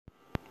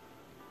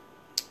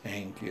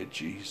Thank you,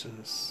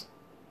 Jesus.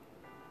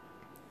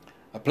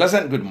 A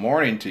pleasant good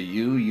morning to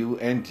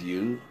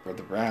you,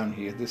 Brother Brown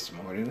here this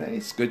morning.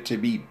 It's good to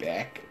be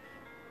back.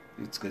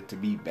 It's good to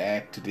be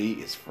back. Today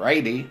is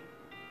Friday,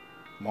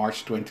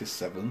 March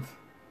 27th,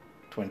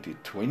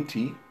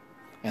 2020.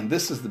 And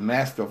this is the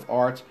Master of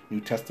Arts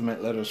New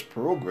Testament Letters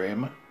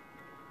program.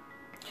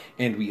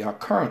 And we are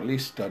currently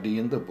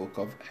studying the book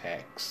of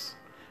Acts.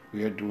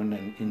 We are doing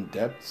an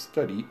in-depth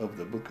study of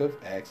the book of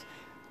Acts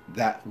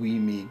that we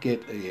may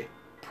get a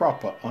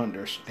proper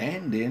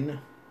understanding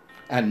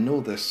and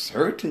know the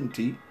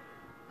certainty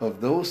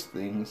of those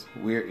things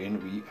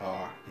wherein we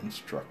are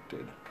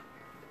instructed.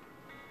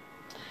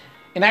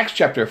 In Acts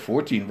chapter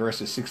 14,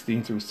 verses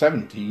 16 through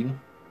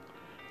 17,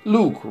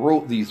 Luke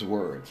wrote these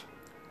words,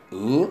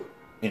 "Who,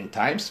 in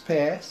times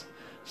past,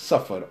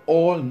 suffered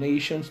all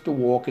nations to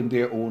walk in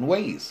their own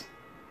ways.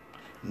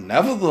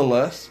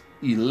 Nevertheless,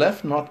 he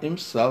left not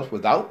himself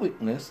without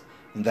witness,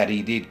 in that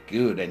he did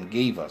good and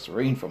gave us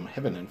rain from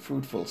heaven and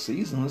fruitful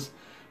seasons,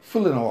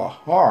 filling our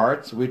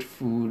hearts with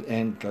food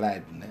and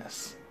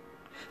gladness."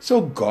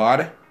 So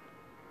God,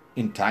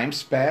 in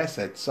times past,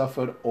 had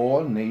suffered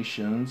all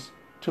nations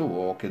to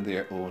walk in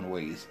their own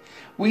ways.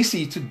 We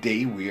see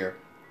today where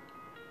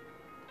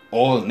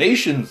all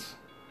nations,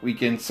 we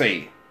can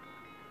say,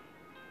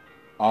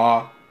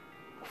 are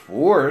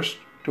forced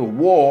to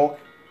walk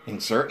in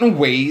certain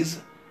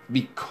ways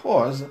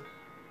because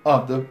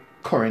of the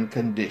current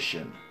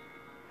condition.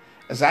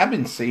 As I've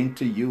been saying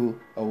to you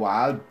a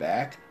while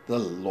back, the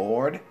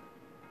Lord,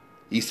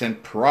 He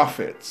sent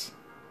prophets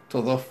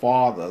to the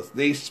fathers.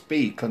 They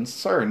speak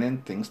concerning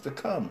things to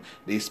come.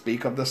 They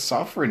speak of the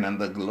suffering and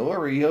the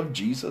glory of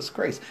Jesus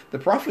Christ. The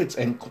prophets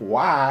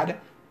inquired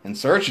and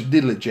searched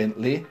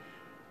diligently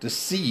to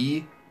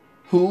see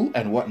who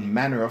and what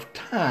manner of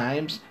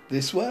times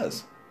this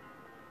was,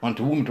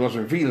 unto whom it was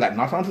revealed that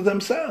not unto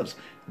themselves,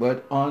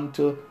 but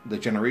unto the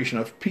generation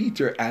of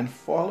Peter and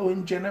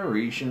following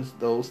generations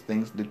those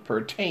things did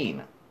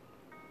pertain.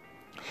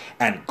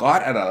 And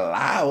God had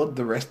allowed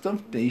the rest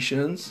of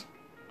nations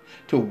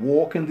to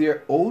walk in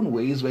their own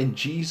ways when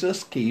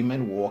Jesus came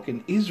and walked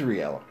in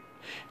Israel.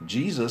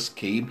 Jesus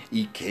came,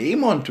 He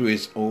came unto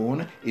His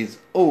own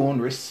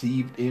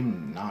received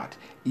Him not.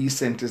 He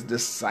sent His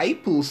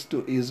disciples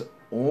to His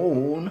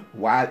own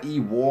while He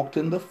walked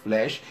in the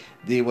flesh.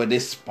 They were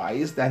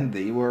despised and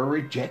they were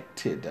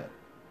rejected.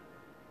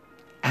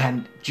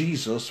 And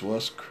Jesus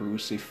was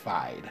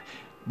crucified.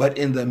 But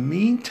in the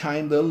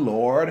meantime, the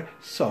Lord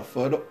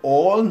suffered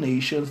all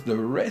nations, the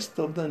rest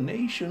of the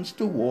nations,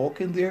 to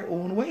walk in their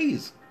own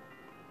ways.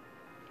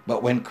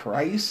 But when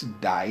Christ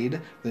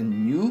died, the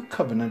new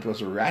covenant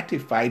was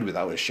ratified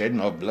without a shedding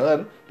of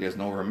blood. There's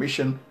no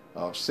remission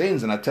of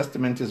sins, and a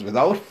testament is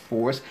without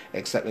force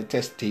except the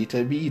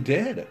testator be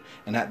dead.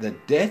 And at the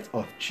death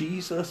of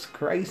Jesus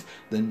Christ,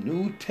 the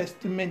New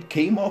Testament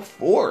came of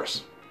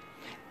force.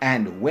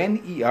 And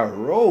when He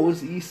arose,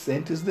 He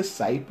sent His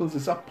disciples,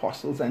 His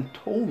apostles, and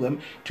told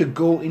them to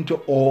go into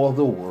all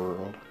the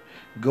world.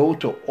 Go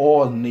to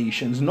all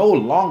nations. No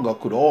longer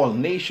could all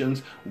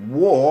nations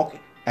walk,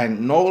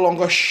 and no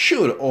longer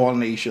should all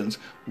nations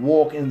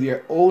walk in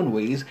their own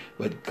ways,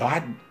 but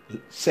God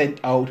sent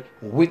out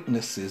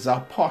witnesses,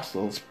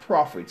 apostles,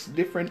 prophets,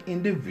 different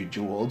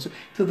individuals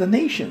to the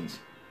nations.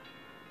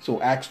 So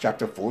Acts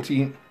chapter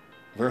 14,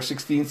 verse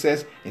 16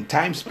 says, in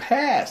times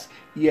past,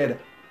 He had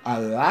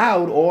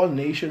allowed all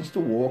nations to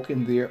walk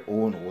in their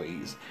own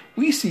ways.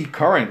 We see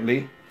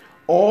currently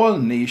all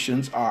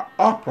nations are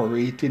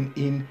operating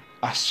in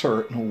a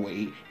certain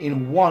way,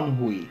 in one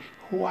way.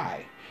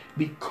 Why?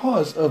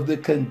 Because of the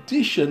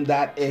condition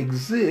that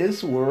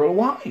exists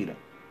worldwide.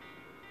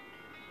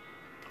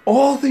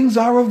 All things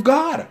are of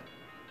God.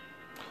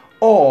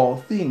 All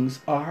things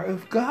are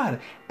of God.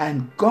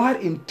 And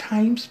God in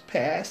times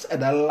past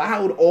had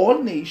allowed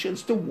all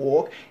nations to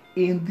walk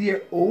in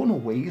their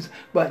own ways,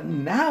 but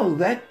now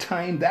that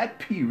time, that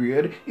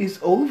period is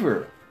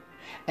over.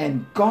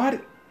 And God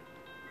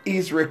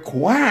is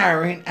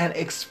requiring and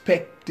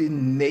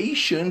expecting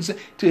nations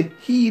to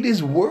heed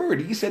His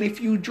word. He said,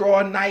 if you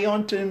draw nigh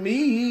unto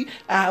me,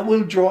 I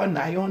will draw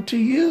nigh unto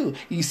you.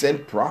 He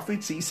sent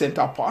prophets, He sent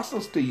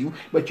apostles to you,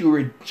 but you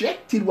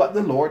rejected what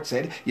the Lord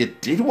said. You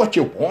did what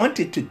you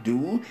wanted to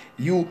do.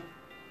 You,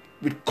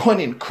 with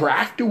cunning,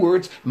 crafty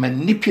words,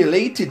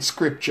 manipulated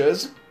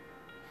scriptures,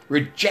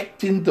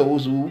 rejecting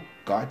those who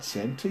God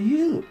sent to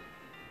you.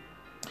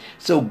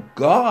 So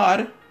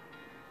God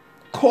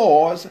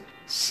caused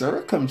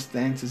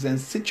circumstances and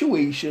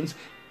situations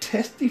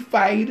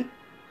testified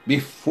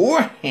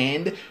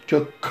beforehand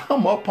to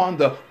come upon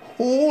the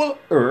whole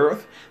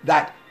earth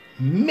that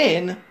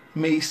men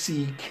may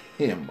seek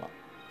Him,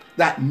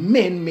 that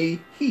men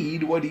may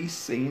heed what He's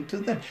saying to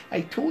them.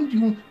 I told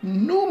you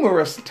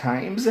numerous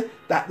times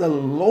that the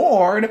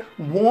Lord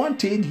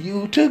wanted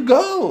you to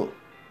go.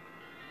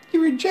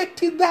 You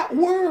rejected that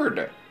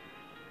word.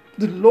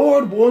 The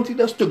Lord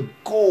wanted us to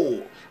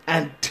go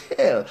and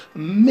tell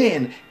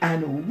men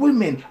and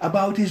women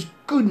about his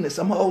goodness,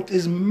 about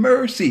his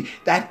mercy,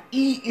 that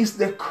he is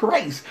the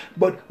Christ.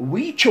 But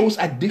we chose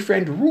a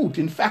different route.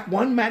 In fact,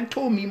 one man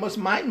told me I must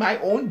mind my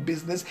own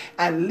business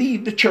and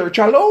leave the church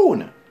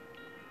alone.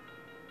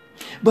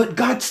 But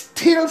God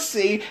still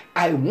say,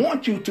 I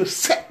want you to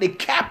set the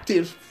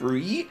captives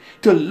free,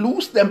 to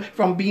loose them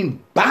from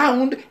being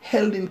bound,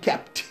 held in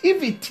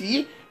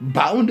captivity,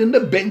 bound in the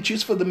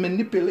benches for the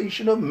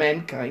manipulation of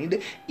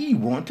mankind. He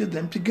wanted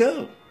them to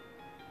go.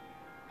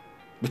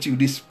 But you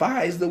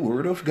despise the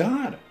word of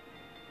God.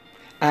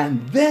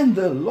 And then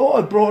the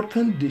Lord brought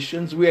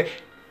conditions where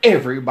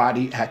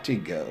everybody had to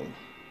go.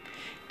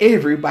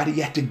 Everybody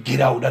had to get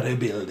out of the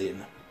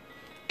building.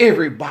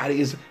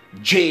 Everybody's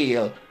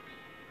jail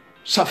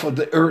suffered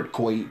the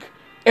earthquake.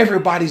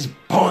 Everybody's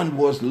bond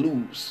was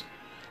loose.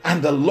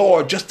 And the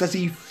Lord, just as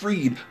he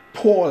freed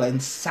Paul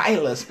and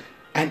Silas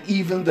and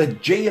even the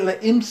jailer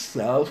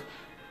himself,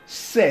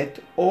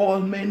 set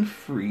all men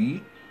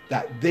free,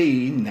 that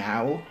they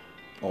now,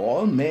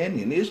 all men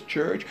in his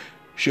church,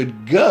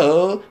 should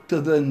go to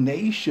the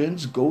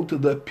nations, go to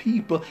the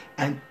people,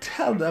 and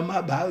tell them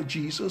about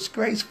Jesus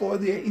Christ, for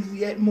there is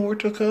yet more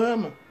to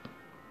come.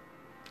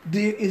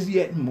 There is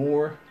yet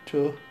more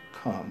to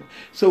come.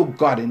 So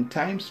God in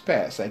times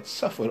past had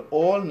suffered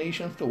all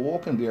nations to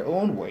walk in their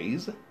own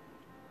ways.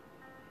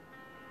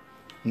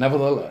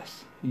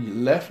 Nevertheless, he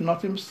left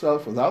not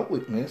himself without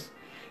witness,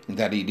 in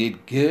that he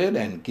did good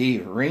and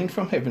gave rain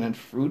from heaven and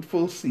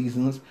fruitful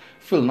seasons,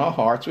 filling our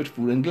hearts with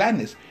food and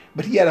gladness.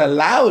 But he had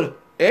allowed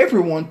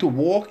everyone to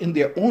walk in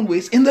their own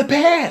ways in the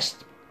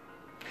past.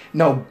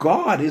 Now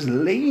God is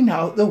laying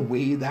out the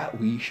way that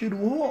we should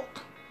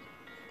walk.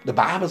 The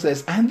Bible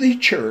says, and the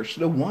church,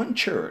 the one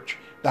church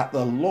that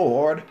the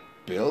Lord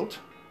built,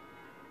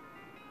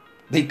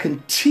 they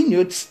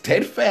continued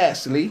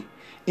steadfastly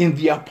in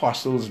the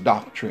apostles'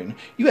 doctrine.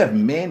 You have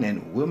men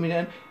and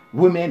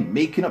women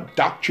making up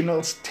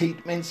doctrinal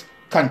statements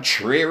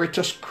contrary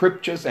to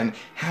scriptures, and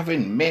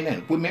having men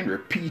and women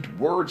repeat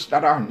words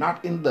that are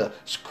not in the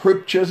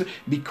scriptures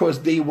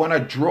because they want to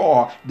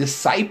draw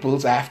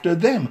disciples after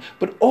them.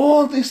 But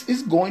all this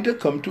is going to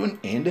come to an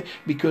end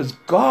because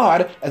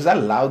God has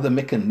allowed the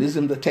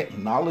mechanism, the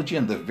technology,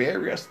 and the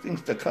various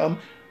things to come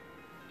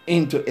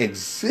into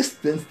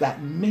existence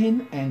that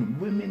men and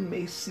women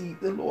may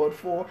seek the Lord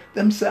for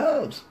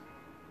themselves.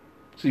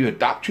 So your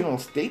doctrinal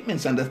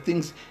statements and the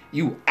things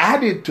you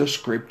added to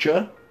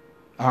scripture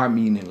are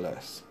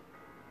meaningless.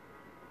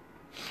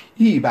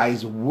 He, by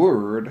his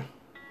word,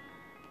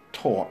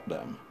 taught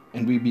them.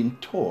 And we've been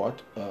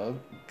taught of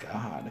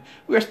God.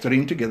 We are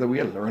studying together. We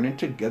are learning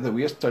together.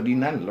 We are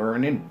studying and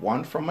learning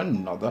one from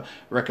another,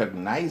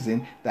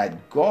 recognizing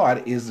that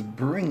God is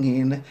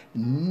bringing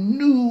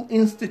new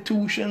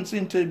institutions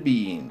into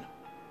being.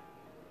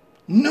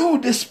 New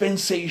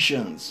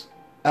dispensations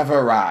have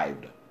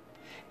arrived.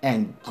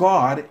 And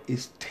God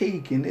is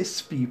taking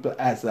his people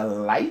as the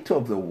light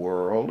of the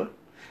world,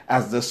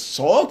 as the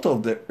salt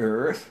of the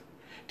earth,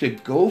 to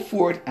go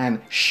forth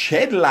and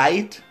shed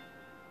light,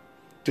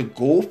 to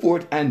go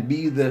forth and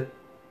be the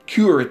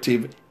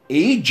curative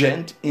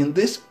agent in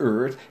this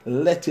earth,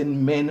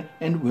 letting men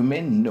and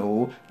women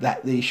know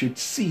that they should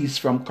cease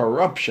from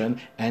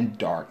corruption and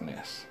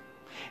darkness.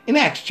 In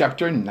Acts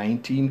chapter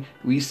 19,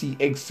 we see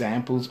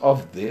examples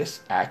of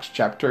this. Acts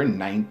chapter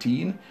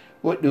 19,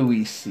 what do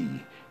we see?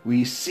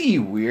 We see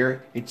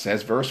where it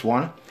says, verse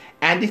 1,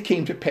 and it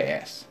came to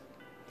pass,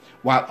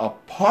 while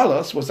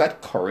Apollos was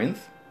at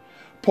Corinth,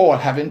 Paul,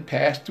 having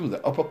passed through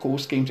the upper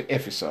coast, came to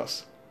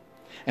Ephesus.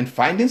 And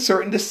finding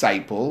certain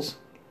disciples,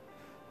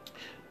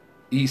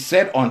 he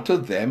said unto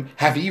them,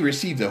 have ye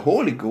received the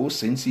Holy Ghost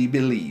since ye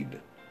believed?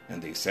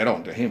 And they said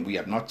unto him, we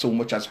have not so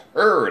much as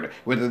heard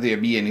whether there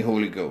be any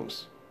Holy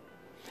Ghost.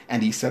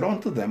 And he said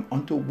unto them,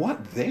 unto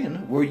what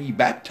then were ye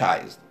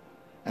baptized?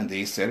 And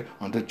they said,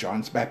 unto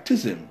John's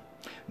baptism.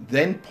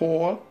 Then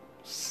Paul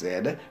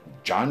said,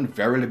 John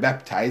verily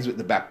baptized with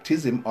the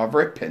baptism of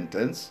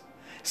repentance,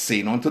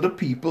 saying unto the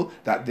people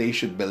that they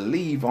should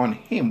believe on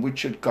him which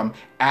should come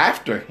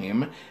after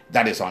him,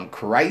 that is, on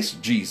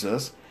Christ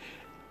Jesus.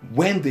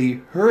 When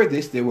they heard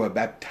this, they were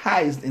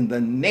baptized in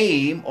the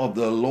name of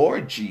the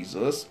Lord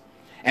Jesus.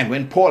 And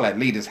when Paul had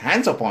laid his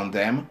hands upon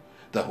them,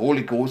 the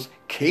Holy Ghost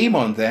came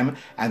on them,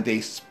 and they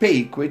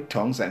spake with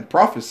tongues and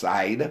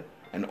prophesied,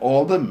 and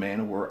all the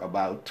men were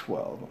about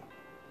 12.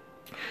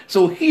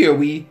 So here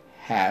we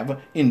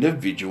have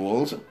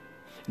individuals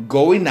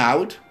going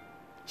out,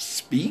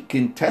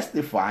 speaking,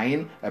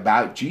 testifying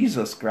about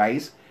Jesus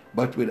Christ,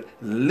 but with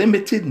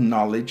limited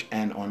knowledge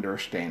and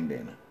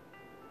understanding.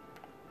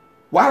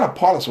 While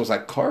Apollos was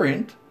at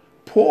Corinth,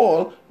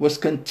 Paul was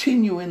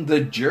continuing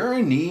the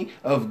journey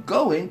of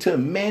going to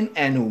men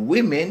and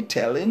women,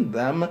 telling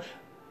them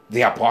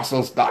the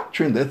apostles'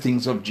 doctrine, the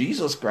things of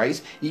Jesus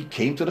Christ. He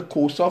came to the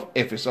coast of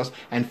Ephesus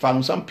and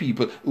found some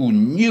people who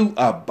knew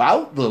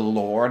about the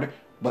Lord,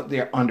 but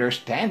their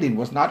understanding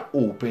was not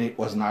open, it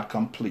was not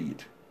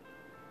complete.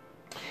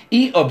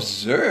 He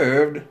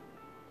observed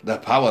the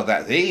power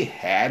that they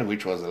had,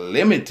 which was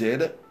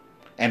limited,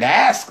 and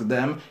asked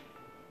them,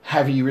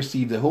 have ye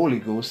received the Holy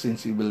Ghost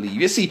since you believe?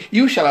 You see,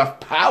 you shall have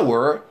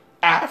power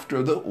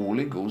after the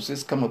Holy Ghost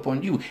has come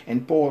upon you.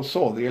 And Paul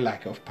saw their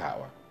lack of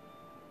power.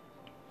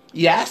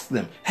 He asked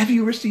them, have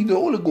you received the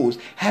Holy Ghost?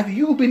 Have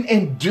you been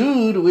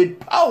endued with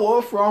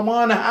power from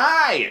on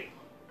high?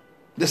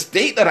 The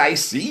state that I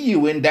see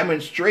you in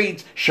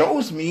demonstrates,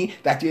 shows me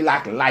that you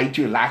lack light,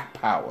 you lack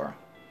power.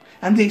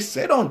 And they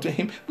said unto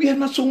him, we have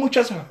not so much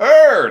as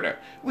heard.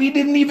 We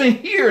didn't even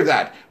hear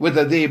that,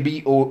 whether there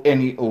be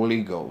any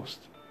Holy Ghost.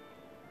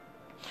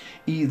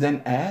 He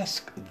then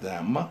asked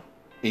them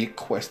a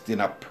question,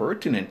 a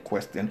pertinent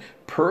question,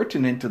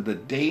 pertinent to the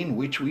day in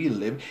which we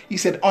live. He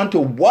said, unto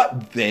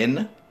what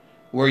then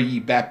were ye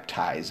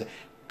baptized?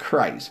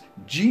 Christ,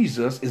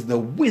 Jesus, is the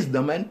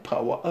wisdom and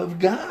power of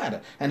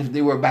God. And if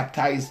they were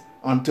baptized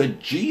unto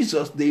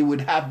Jesus, they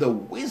would have the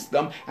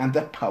wisdom and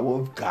the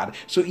power of God.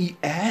 So he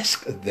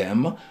asked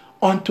them,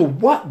 unto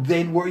what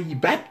then were ye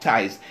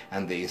baptized?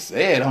 And they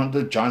said,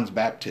 unto John's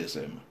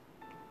baptism.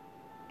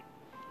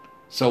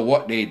 So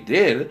what they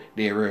did,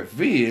 they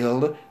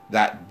revealed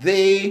that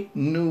they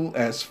knew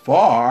as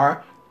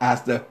far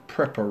as the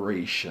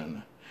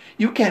preparation.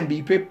 You can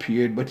be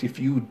prepared, but if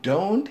you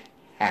don't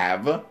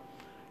have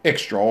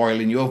extra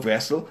oil in your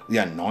vessel, the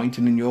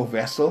anointing in your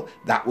vessel,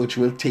 that which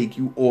will take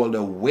you all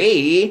the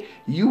way,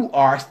 you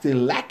are still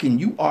lacking.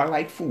 You are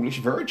like foolish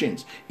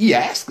virgins. He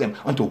asked them,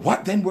 unto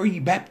what then were ye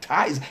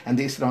baptized? And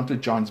they said, unto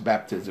John's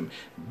baptism.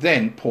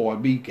 Then Paul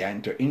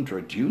began to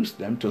introduce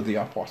them to the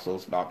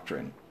apostles'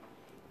 doctrine.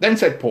 Then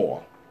said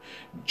Paul,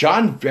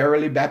 John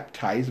verily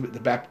baptized with the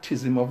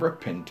baptism of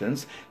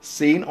repentance,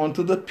 saying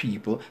unto the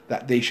people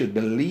that they should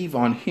believe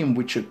on him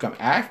which should come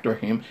after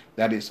him,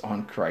 that is,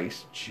 on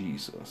Christ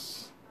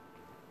Jesus.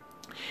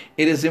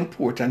 It is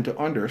important to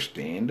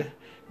understand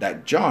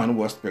that John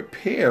was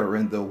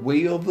preparing the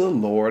way of the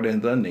Lord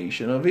and the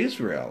nation of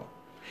Israel.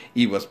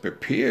 He was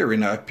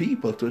preparing our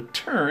people to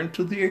turn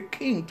to their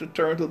King, to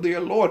turn to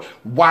their Lord,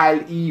 while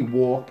he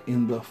walked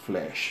in the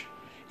flesh.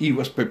 He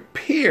was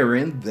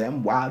preparing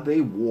them while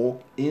they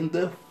walked in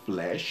the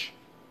flesh,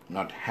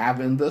 not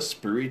having the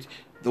Spirit,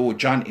 though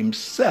John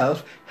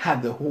himself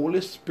had the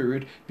Holy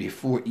Spirit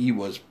before he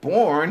was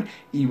born.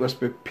 He was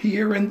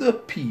preparing the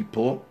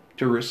people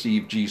to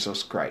receive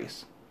Jesus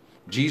Christ.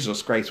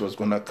 Jesus Christ was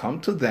going to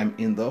come to them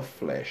in the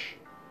flesh.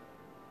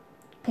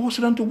 Paul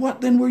said, unto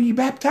what then were ye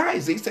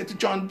baptized? They said, to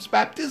John's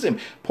baptism.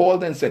 Paul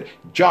then said,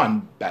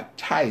 John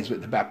baptized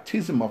with the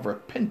baptism of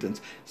repentance,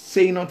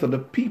 saying unto the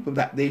people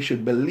that they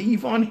should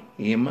believe on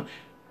him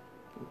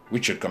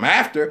which should come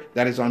after,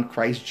 that is, on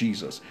Christ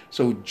Jesus.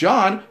 So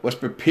John was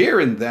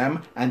preparing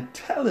them and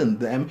telling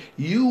them,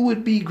 you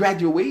would be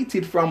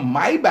graduated from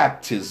my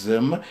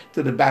baptism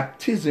to the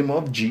baptism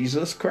of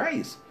Jesus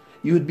Christ.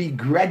 You would be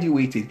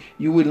graduated.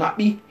 You would not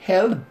be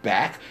held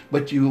back,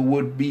 but you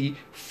would be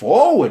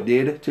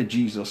forwarded to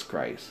Jesus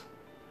Christ.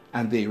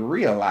 And they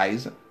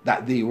realized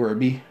that they were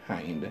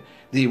behind.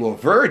 They were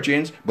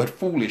virgins, but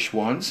foolish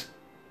ones.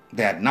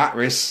 They had not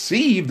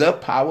received the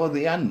power of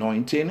the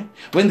anointing.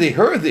 When they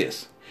heard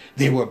this,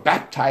 they were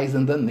baptized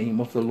in the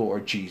name of the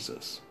Lord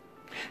Jesus.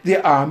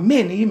 There are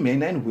many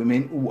men and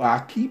women who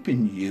are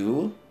keeping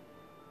you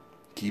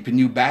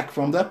back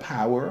from the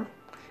power,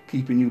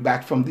 keeping you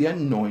back from the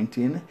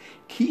anointing,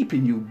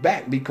 keeping you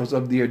back because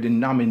of their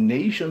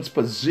denomination's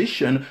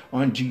position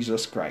on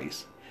Jesus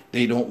Christ.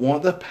 They don't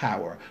want the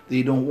power.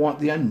 They don't want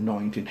the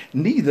anointing.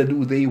 Neither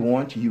do they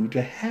want you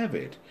to have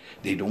it.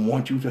 They don't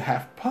want you to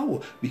have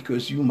power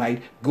because you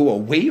might go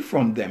away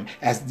from them,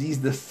 as these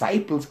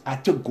disciples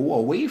had to go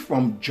away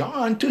from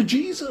John to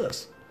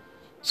Jesus.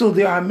 So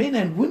there are men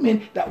and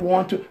women that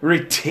want to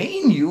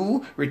retain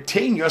you,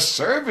 retain your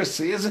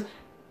services,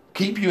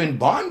 keep you in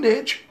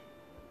bondage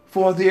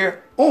for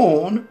their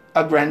own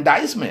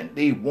aggrandizement.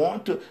 They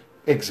want to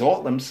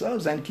exalt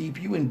themselves and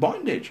keep you in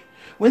bondage.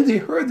 When they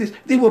heard this,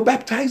 they were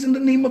baptized in the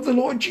name of the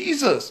Lord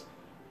Jesus.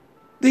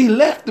 They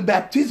left the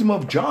baptism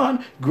of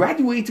John,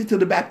 graduated to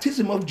the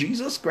baptism of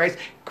Jesus Christ,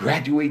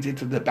 graduated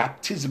to the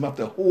baptism of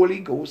the Holy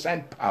Ghost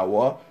and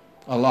power,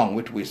 along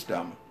with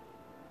wisdom.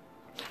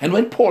 And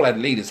when Paul had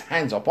laid his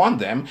hands upon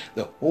them,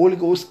 the Holy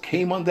Ghost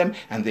came on them,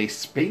 and they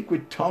spake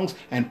with tongues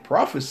and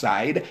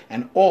prophesied,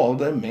 and all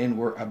the men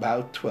were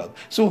about 12.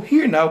 So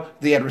here now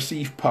they had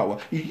received power.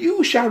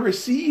 You shall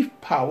receive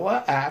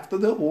power after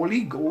the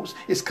Holy Ghost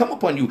is come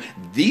upon you.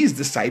 These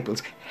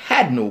disciples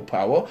had no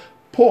power.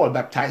 Paul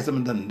baptized them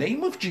in the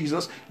name of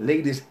Jesus,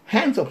 laid his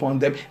hands upon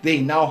them.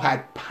 They now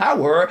had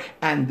power,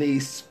 and they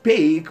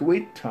spake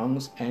with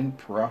tongues and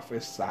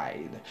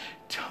prophesied.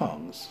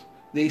 Tongues.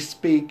 They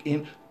spake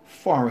in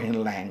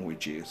foreign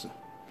languages.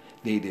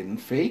 They didn't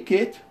fake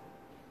it.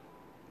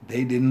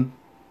 They didn't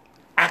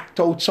act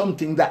out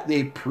something that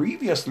they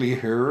previously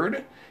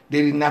heard.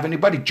 They didn't have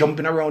anybody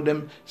jumping around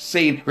them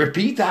saying,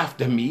 repeat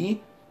after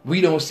me. We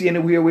don't see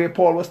anywhere where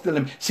Paul was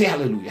telling them, say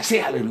hallelujah, say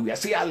hallelujah,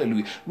 say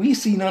hallelujah. We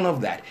see none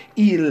of that.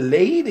 He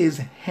laid his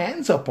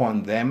hands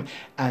upon them,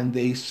 and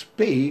they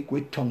spake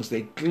with tongues.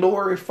 They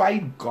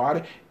glorified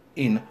God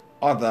in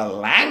other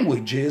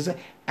languages,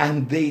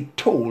 and they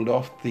told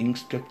of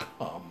things to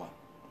come.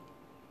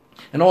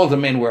 And all the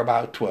men were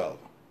about 12.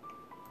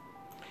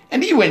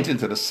 And he went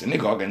into the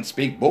synagogue and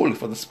spake boldly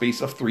for the space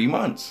of 3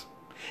 months,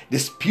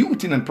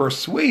 disputing and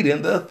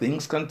persuading the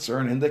things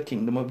concerning the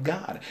kingdom of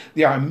God.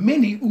 There are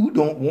many who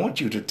don't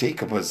want you to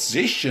take a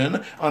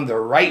position on the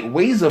right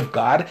ways of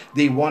God.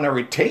 They want to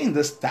retain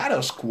the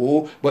status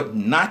quo, but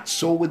not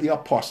so with the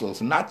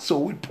apostles, not so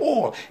with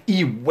Paul.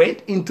 He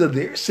went into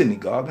their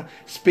synagogue,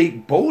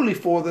 spake boldly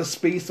for the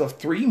space of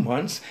 3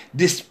 months,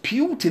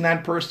 disputing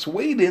and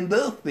persuading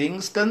the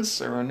things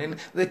concerning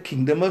the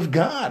kingdom of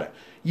God.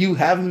 You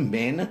have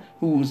men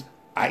whose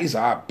eyes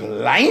are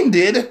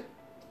blinded,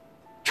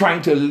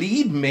 trying to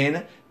lead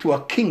men to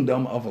a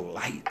kingdom of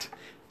light.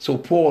 So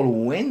Paul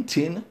went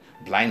in,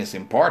 blindness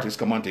in part is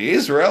come unto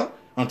Israel,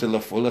 until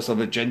the fullness of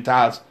the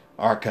Gentiles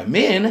are come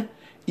in.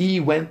 He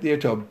went there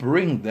to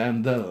bring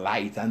them the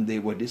light, and they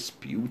were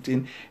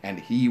disputing, and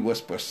he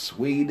was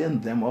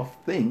persuading them of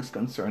things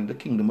concerning the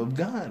kingdom of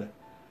God.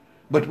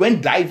 But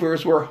when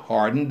divers were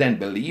hardened and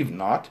believed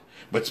not,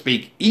 but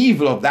spake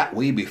evil of that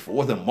way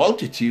before the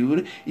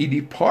multitude, he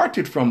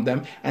departed from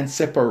them and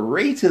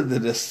separated the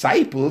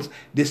disciples,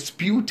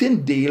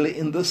 disputing daily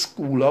in the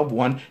school of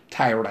one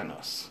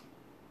Tyrannus.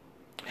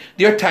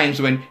 There are times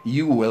when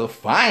you will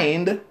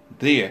find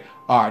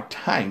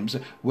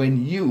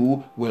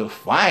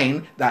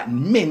that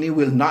many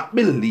will not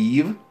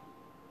believe.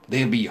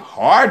 They'll be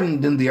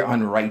hardened in their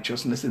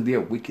unrighteousness, in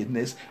their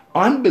wickedness,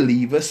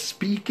 unbelievers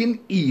speaking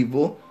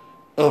evil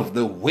of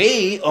the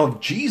way of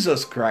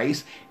Jesus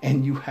Christ,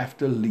 and you have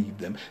to leave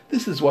them.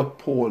 This is what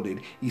Paul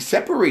did. He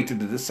separated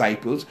the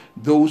disciples,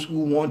 those who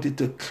wanted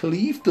to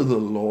cleave to the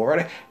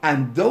Lord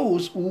and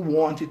those who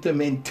wanted to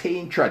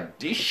maintain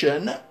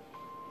tradition,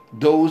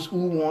 those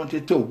who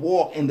wanted to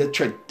walk in the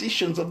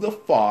traditions of the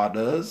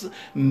fathers,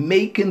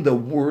 making the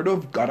word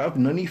of God of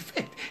none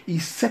effect. He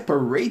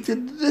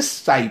separated the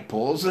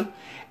disciples,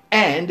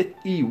 and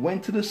he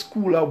went to the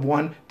school of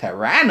one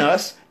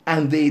Tyrannus,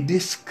 and they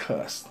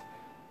discussed.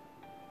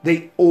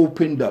 They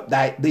opened up,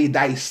 they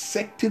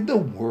dissected the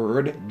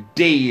word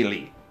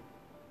daily.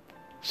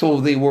 So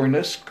they were in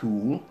a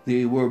school,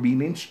 they were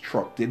being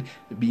instructed,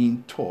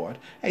 being taught.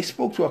 I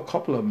spoke to a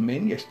couple of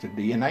men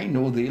yesterday, and I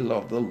know they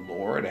love the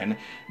Lord, and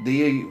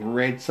they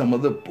read some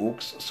of the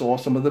books, saw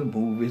some of the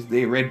movies.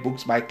 They read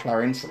books by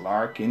Clarence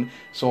Larkin,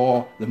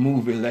 saw the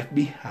movie Left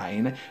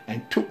Behind,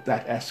 and took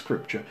that as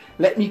scripture.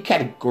 Let me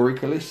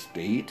categorically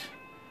state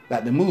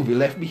that the movie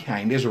Left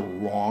Behind is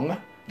wrong.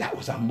 That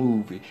was a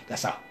movie.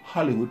 That's a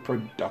Hollywood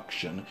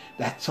production.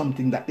 That's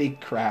something that they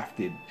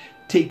crafted,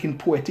 taking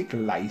poetic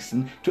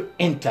license to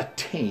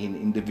entertain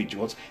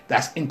individuals.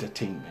 That's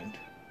entertainment.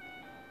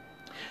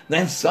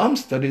 Then some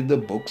studied the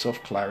books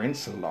of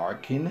Clarence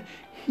Larkin.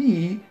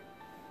 He,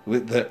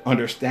 with the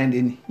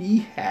understanding he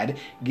had,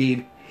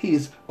 gave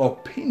his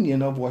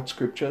opinion of what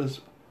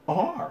scriptures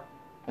are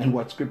and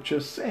what scripture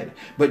said.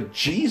 But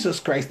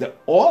Jesus Christ, the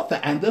author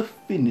and the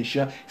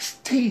finisher,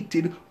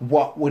 stated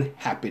what would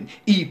happen.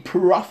 He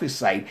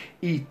prophesied.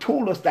 He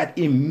told us that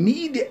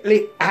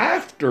immediately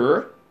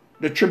after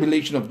the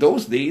tribulation of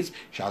those days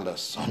shall the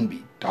sun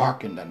be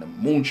darkened, and the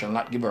moon shall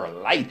not give her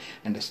light,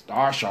 and the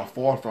stars shall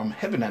fall from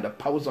heaven, and the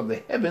powers of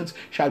the heavens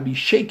shall be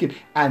shaken,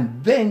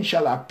 and then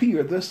shall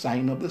appear the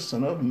sign of the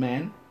Son of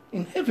Man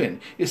in heaven.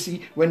 You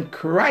see, when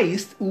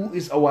Christ, who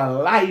is our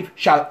life,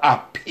 shall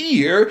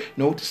appear,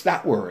 notice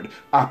that word,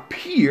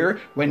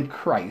 appear, when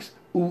Christ,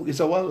 who is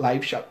our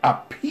life, shall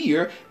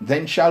appear,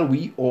 then shall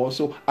we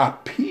also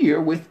appear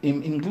with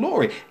him in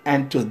glory.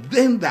 And to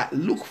them that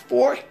look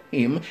for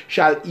him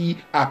shall he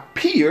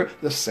appear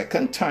the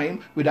second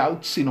time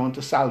without sin unto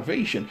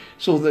salvation.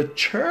 So the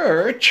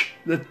church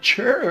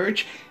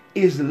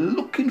is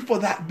looking for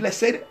that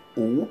blessed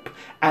hope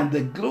and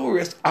the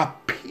glorious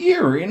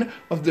appearing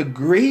of the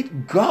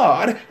great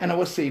God and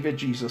our Savior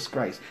Jesus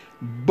Christ.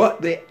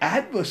 But the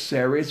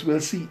adversaries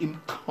will see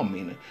him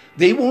coming.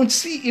 They won't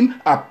see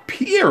him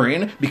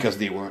appearing because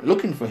they weren't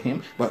looking for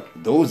him, but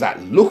those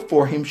that look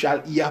for him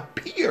shall he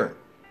appear.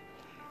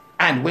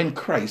 And when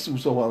Christ,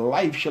 who's our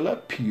life, shall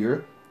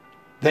appear,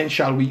 then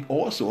shall we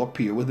also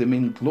appear with him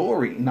in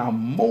glory in a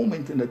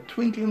moment, in the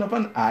twinkling of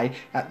an eye,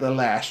 at the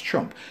last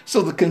trump.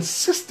 So the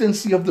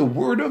consistency of the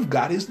word of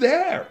God is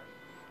there.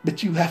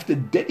 But you have to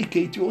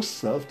dedicate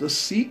yourself to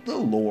seek the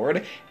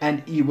Lord,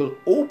 and he will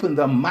open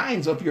the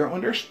minds of your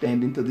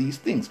understanding to these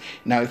things.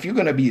 Now, if you're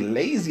going to be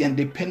lazy and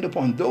depend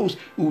upon those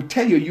who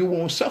tell you you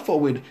won't suffer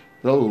with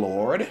the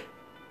Lord,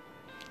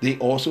 they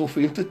also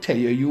fail to tell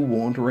you you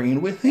won't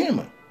reign with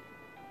him.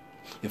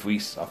 If we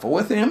suffer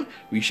with him,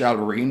 we shall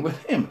reign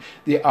with him.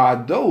 There are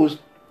those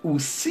who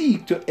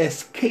seek to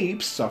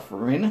escape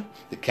suffering.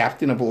 The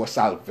captain of our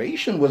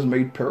salvation was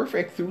made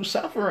perfect through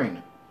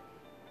suffering.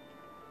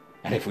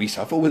 And if we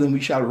suffer with him, we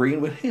shall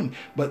reign with him.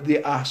 But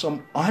there are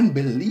some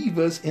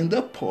unbelievers in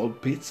the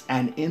pulpits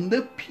and in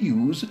the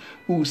pews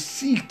who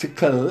seek to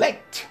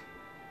collect,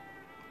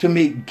 to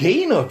make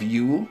gain of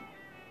you,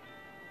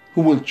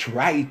 who will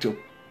try to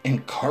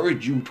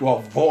encourage you to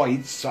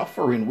avoid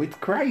suffering with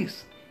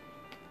Christ.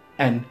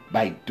 And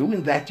by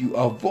doing that, you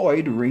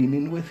avoid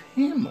reigning with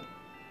him.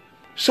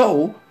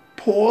 So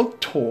Paul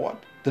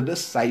taught the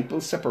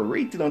disciples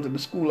separated unto the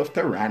school of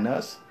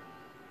Tyrannus.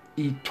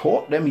 He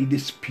taught them, he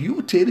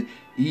disputed,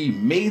 he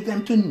made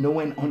them to know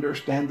and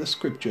understand the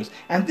scriptures.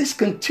 And this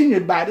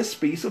continued by the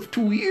space of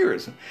 2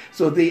 years.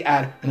 So they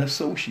had an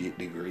associate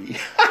degree.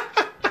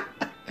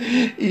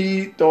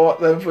 He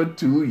taught them for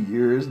 2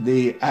 years.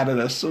 They had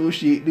an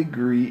associate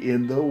degree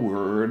in the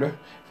word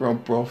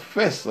from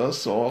Professor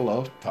Saul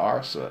of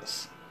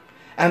Tarsus.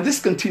 And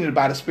this continued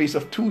by the space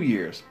of 2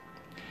 years,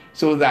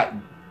 so that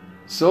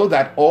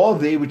all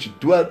they which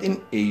dwelt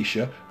in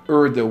Asia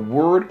heard the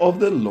word of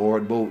the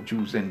Lord, both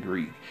Jews and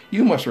Greek.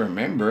 You must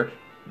remember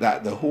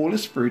that the Holy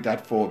Spirit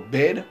had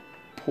forbid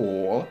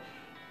Paul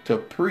to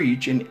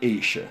preach in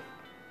Asia.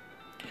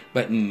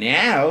 But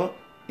now,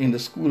 in the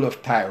school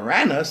of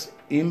Tyrannus,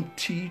 him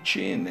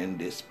teaching and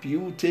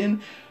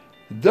disputing,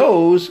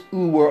 those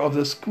who were of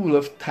the school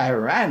of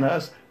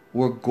Tyrannus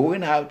were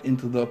going out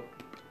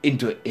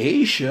into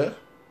Asia,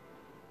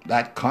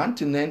 that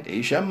continent,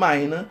 Asia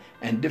Minor,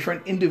 and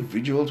different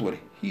individuals would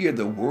hear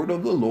the word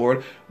of the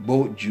Lord,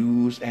 both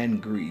Jews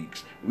and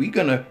Greeks. We're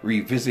going to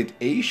revisit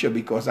Asia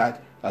because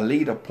at a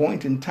later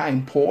point in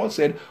time, Paul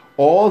said,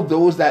 all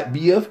those that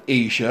be of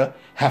Asia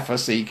have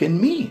forsaken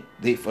me.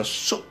 They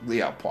forsook the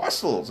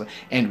apostles.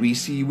 And we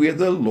see where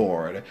the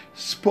Lord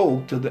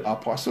spoke to the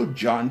apostle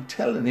John,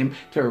 telling him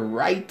to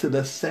write to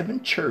the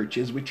 7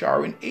 churches which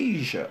are in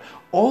Asia.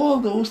 All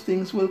those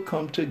things will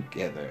come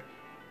together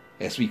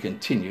as we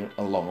continue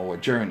along our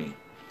journey.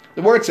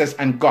 The word says,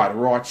 and God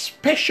wrought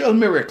special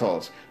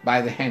miracles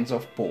by the hands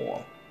of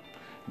Paul.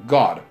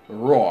 God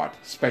wrought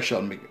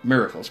special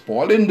miracles.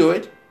 Paul didn't do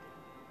it.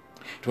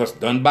 It was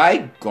done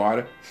by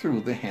God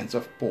through the hands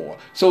of Paul,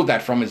 so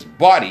that from his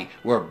body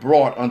were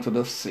brought unto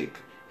the sick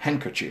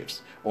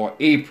handkerchiefs or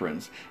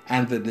aprons,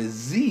 and the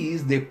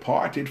disease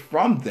departed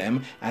from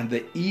them, and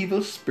the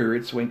evil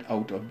spirits went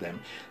out of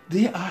them.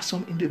 There are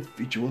some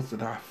individuals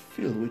that are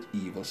filled with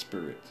evil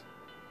spirits.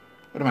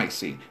 What am I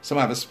saying? Some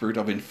have a spirit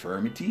of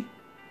infirmity.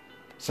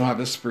 Some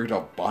have a spirit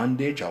of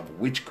bondage, of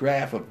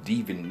witchcraft, of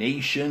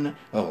divination,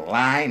 of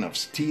lying, of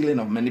stealing,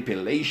 of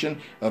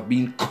manipulation, of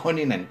being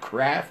cunning and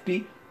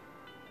crafty.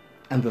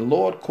 And the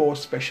Lord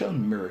caused special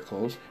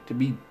miracles to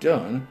be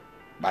done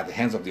by the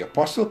hands of the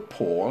Apostle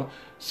Paul,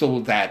 so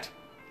that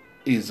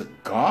his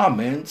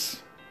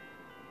garments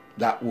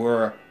that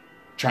were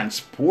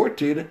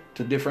transported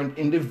to different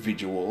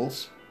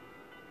individuals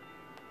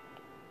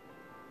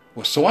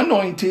were so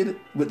anointed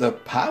with the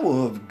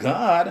power of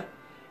God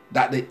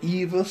that the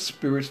evil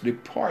spirits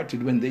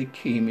departed when they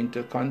came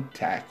into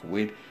contact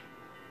with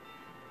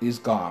his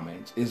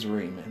garments, his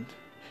raiment.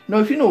 Now,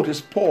 if you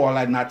notice, Paul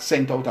had not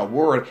sent out a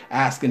word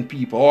asking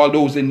people, all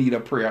those in need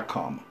of prayer,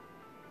 come.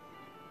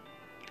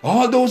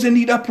 All those in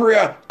need of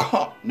prayer,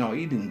 come. No,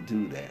 he didn't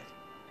do that.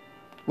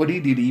 What he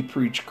did, he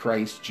preached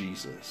Christ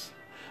Jesus.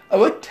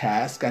 Our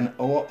task and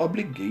our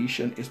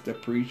obligation is to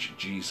preach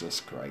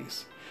Jesus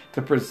Christ,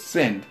 to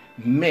present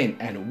men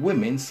and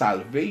women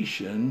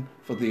salvation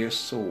for their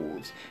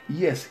souls.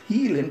 Yes,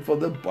 healing for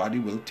the body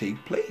will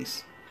take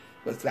place,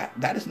 but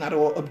that is not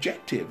our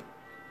objective.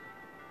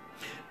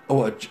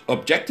 Our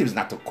objective is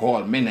not to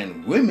call men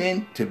and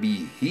women to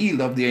be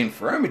healed of their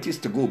infirmities,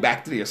 to go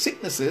back to their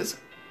sicknesses,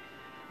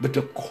 but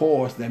to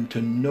cause them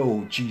to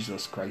know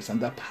Jesus Christ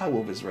and the power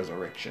of his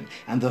resurrection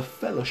and the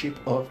fellowship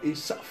of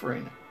his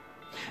suffering.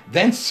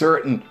 Then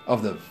certain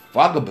of the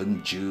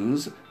vagabond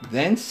Jews,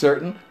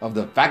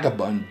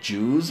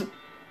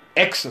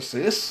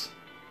 exorcists,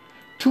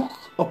 took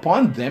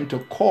upon them to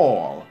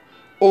call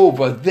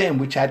over them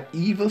which had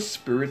evil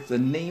spirits the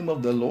name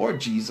of the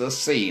Lord Jesus,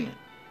 saying,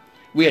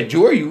 we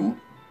adjure you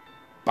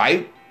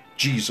by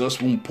Jesus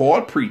whom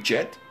Paul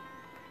preacheth.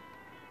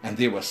 And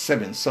there were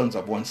 7 sons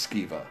of one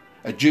Sceva,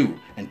 a Jew,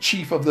 and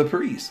chief of the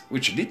priests,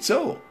 which did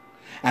so.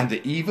 And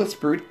the evil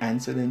spirit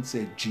answered and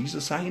said,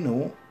 Jesus I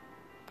know,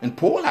 and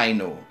Paul I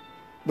know,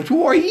 but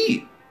who are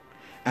ye?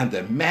 And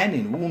the man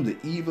in whom the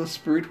evil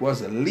spirit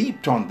was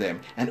leaped on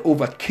them, and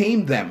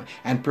overcame them,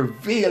 and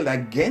prevailed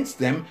against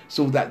them,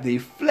 so that they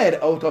fled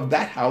out of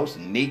that house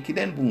naked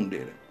and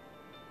wounded.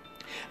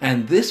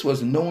 And this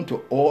was known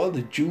to all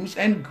the Jews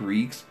and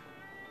Greeks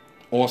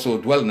also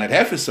dwelling at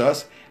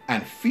Ephesus,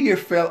 and fear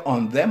fell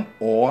on them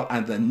all,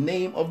 and the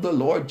name of the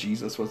Lord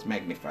Jesus was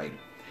magnified.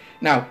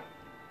 Now,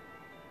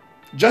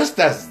 just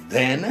as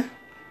then,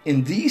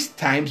 in these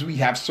times we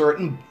have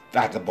certain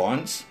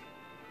vagabonds,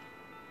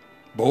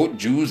 both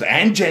Jews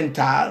and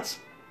Gentiles.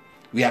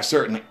 We have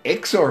certain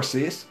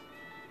exorcists.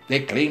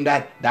 They claim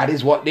that that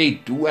is what they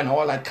do and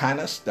all that kind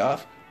of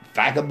stuff.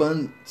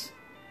 Vagabonds,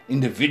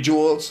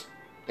 individuals,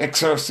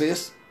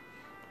 exorcists,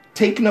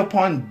 taken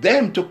upon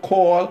them to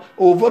call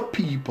over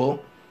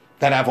people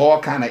that have all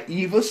kind of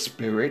evil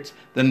spirits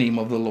the name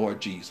of the Lord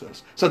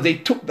Jesus. So they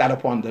took that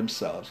upon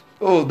themselves.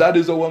 Oh, that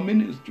is our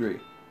ministry.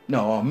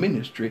 No, our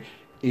ministry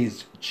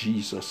is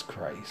Jesus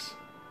Christ.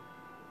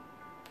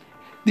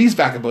 These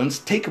vagabonds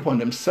take upon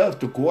themselves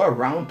to go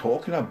around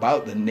talking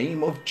about the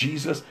name of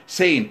Jesus,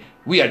 saying,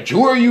 we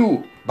adjure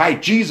you by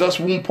Jesus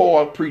whom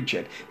Paul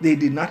preached. They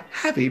did not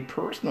have a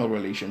personal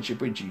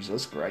relationship with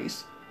Jesus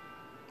Christ.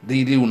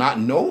 They do not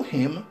know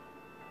him,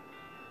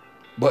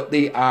 but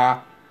they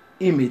are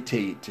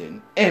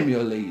imitating,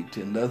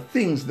 emulating the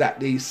things that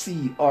they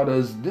see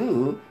others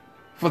do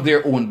for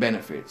their own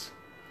benefits.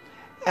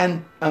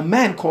 And a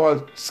man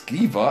called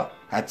Sceva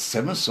had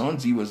 7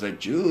 sons. He was a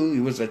Jew.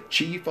 He was a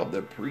chief of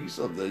the priests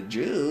of the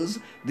Jews.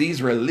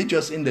 These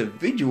religious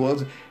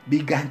individuals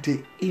began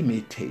to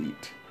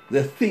imitate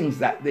the things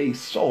that they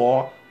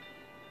saw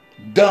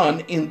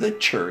done in the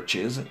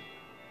churches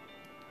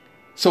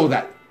so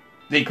that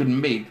they could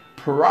make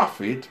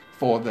profit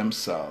for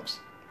themselves.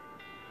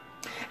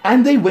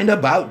 And they went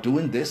about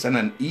doing this, and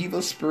an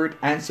evil spirit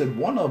answered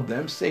one of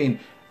them, saying,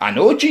 I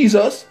know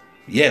Jesus.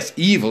 Yes,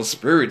 evil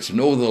spirits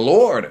know the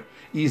Lord.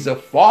 He's the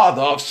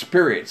father of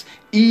spirits.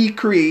 He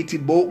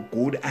created both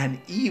good and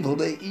evil.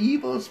 The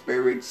evil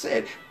spirit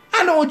said,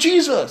 I know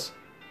Jesus,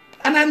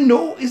 and I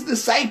know his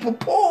disciple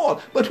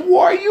Paul, but who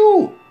are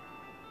you?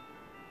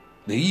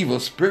 The evil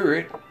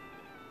spirit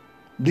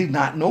did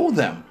not know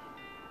them.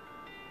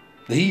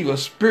 The evil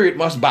spirit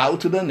must bow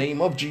to the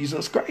name of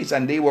Jesus Christ,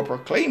 and they were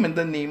proclaiming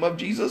the name of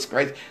Jesus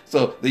Christ.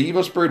 So the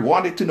evil spirit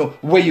wanted to know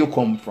where you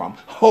come from.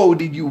 How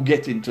did you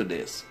get into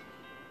this?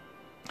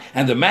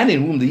 And the man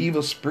in whom the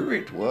evil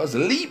spirit was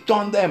leaped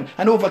on them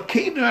and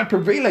overcame them and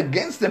prevailed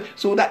against them,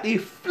 so that they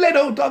fled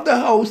out of the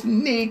house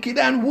naked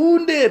and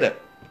wounded.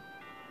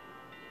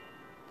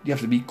 You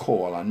have to be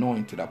called,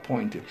 anointed,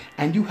 appointed.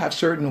 And you have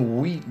certain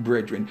weak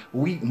brethren,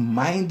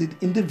 weak-minded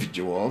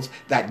individuals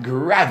that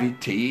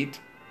gravitate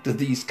to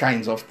these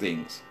kinds of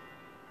things.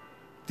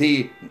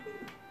 They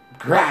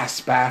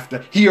grasp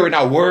after hearing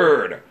a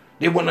word.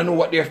 They want to know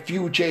what their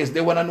future is. They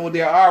want to know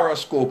their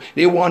horoscope.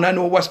 They want to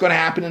know what's going to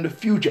happen in the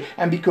future.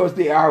 And because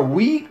they are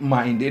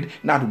weak-minded,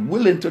 not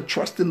willing to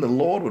trust in the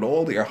Lord with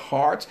all their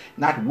hearts,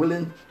 not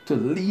willing to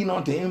lean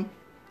onto him,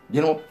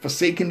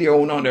 forsaking their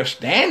own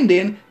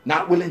understanding,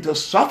 not willing to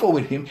suffer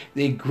with him,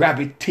 they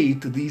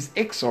gravitate to these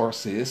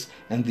exorcists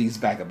and these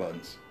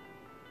vagabonds.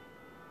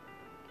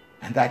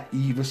 And that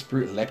evil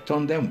spirit leapt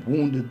on them,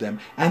 wounded them.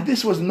 And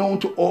this was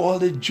known to all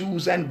the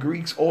Jews and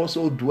Greeks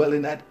also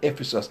dwelling at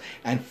Ephesus.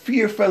 And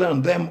fear fell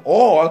on them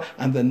all,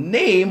 and the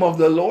name of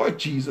the Lord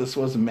Jesus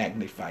was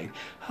magnified.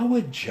 Our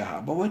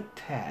job, our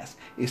task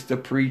is to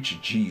preach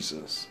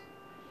Jesus.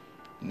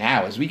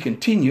 Now, as we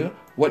continue,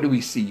 what do we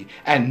see?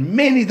 And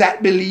many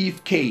that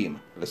believe came.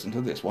 Listen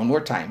to this one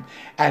more time.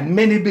 And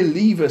many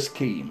believers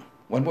came.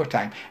 One more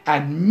time.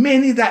 And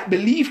many that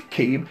believed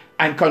came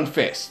and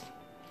confessed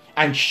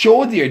and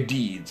showed their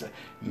deeds.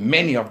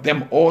 Many of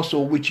them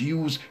also which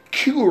used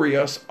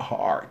curious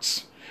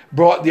hearts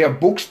brought their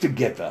books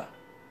together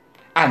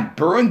and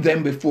burned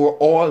them before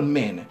all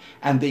men.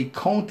 And they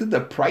counted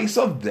the price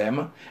of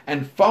them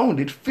and found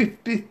it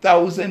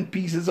 50,000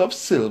 pieces of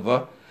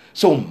silver.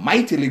 So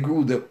mightily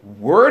grew the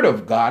word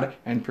of God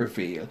and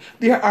prevailed.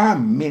 There are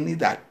many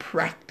that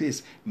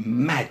practice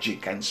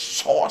magic and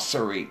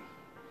sorcery,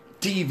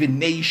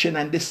 divination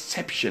and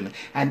deception,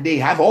 and they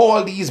have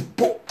all these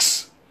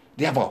books.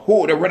 They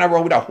run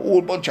around with a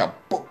whole bunch of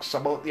books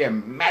about their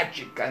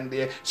magic and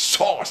their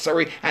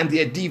sorcery and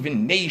their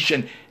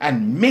divination.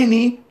 And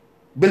many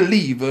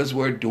believers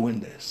were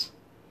doing this.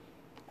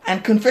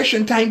 And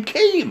confession time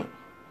came,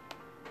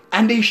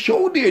 and they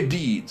showed their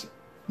deeds.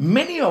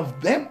 Many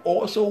of them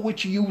also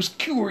which use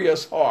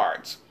curious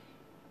hearts.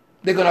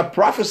 They're going to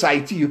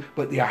prophesy to you,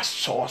 but they are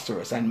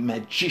sorcerers and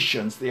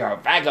magicians. They are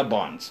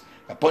vagabonds.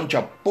 A bunch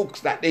of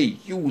books that they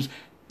use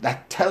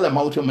that tell them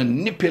how to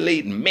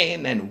manipulate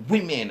men and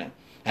women.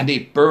 And they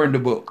burn the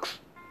books.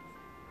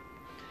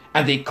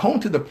 And they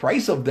counted the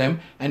price of them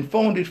and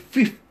found it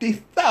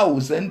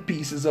 50,000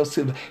 pieces of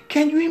silver.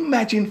 Can you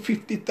imagine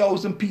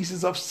 50,000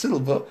 pieces of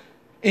silver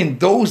in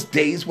those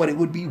days, what it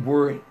would be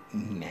worth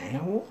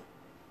now?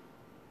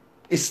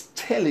 It's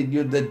telling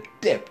you the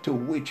depth to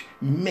which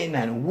men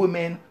and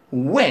women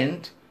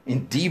went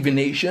in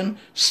divination,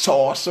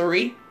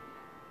 sorcery.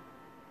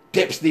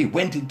 Depths they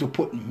went in to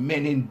put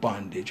men in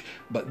bondage.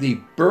 But they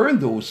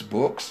burned those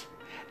books,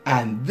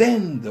 and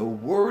then the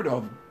word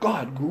of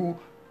God grew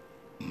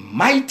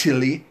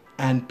mightily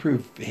and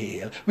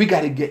prevailed. We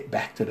got to get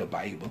back to the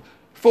Bible.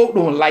 Folk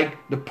don't like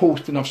the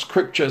posting of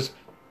scriptures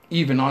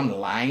even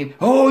online.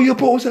 Oh, you're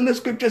posting the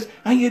scriptures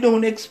and you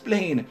don't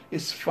explain.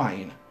 It's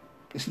fine.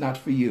 It's not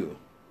for you.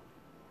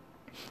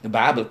 The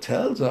Bible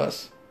tells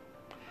us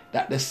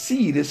that the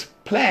seed is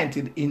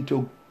planted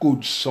into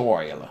good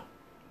soil.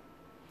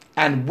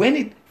 And when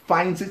it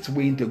finds its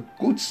way into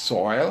good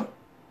soil,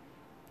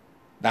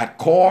 that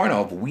corn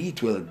of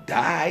wheat will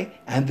die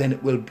and then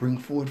it will bring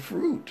forth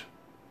fruit.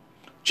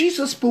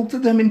 Jesus spoke to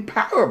them in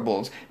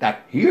parables,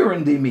 that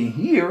hearing they may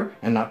hear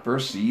and not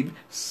perceive,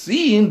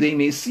 seeing they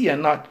may see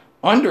and not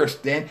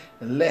understand,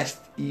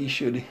 lest he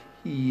should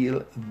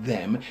heal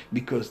them,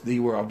 because they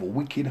were of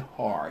wicked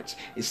hearts.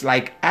 It's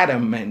like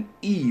Adam and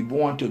Eve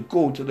want to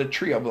go to the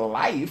tree of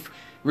life,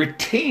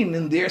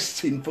 retaining their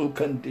sinful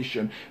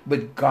condition,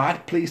 but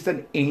God placed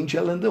an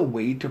angel in the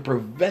way to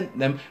prevent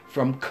them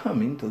from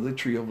coming to the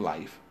tree of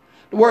life.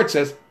 The word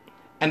says,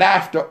 And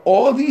after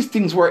all these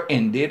things were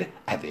ended,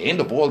 at the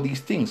end of all these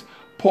things,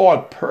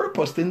 Paul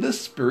purposed in the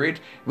Spirit,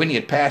 when he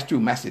had passed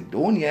through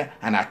Macedonia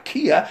and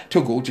Achaia,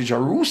 to go to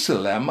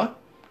Jerusalem,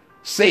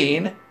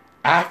 saying,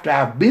 after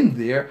I've been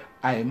there,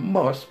 I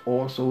must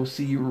also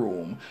see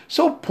Rome.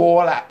 So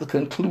Paul, at the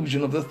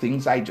conclusion of the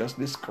things I just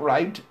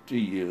described to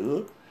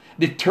you,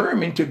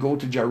 determined to go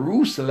to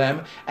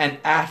Jerusalem, and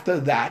after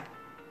that,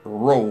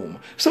 Rome.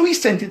 So he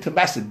sent into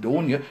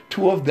Macedonia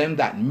 2 of them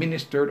that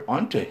ministered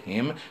unto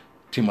him,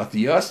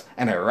 Timotheus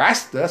and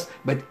Erastus,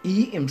 but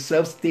he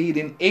himself stayed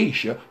in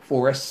Asia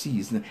for a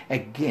season.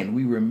 Again,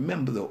 we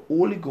remember the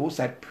Holy Ghost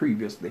had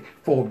previously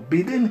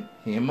forbidden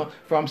him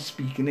from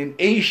speaking in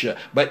Asia,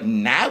 but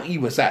now he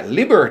was at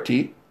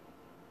liberty,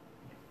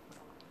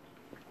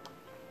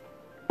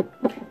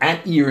 and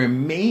he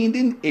remained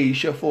in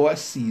Asia for a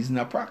season,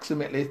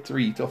 approximately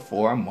 3 to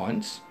 4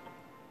 months,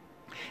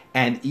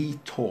 and he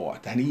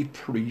taught and he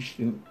preached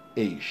in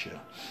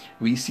Asia.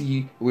 We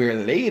see where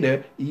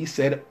later he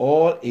said,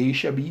 all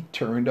Asia be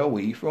turned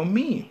away from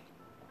me.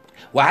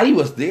 While he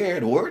was there,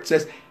 the word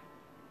says,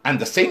 and at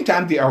the same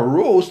time there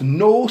arose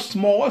no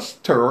small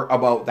stir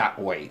about that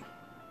way.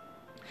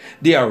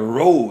 There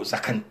arose a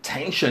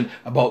contention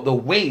about the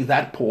way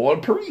that Paul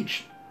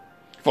preached.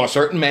 For a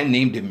certain man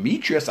named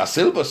Demetrius, a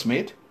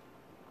silversmith,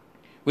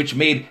 which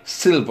made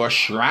silver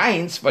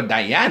shrines for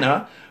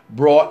Diana,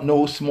 brought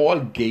no small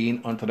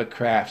gain unto the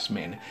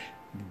craftsmen.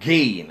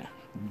 Gain,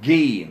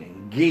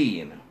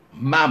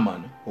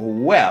 mammon,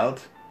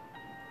 wealth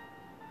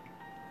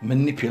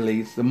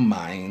manipulates the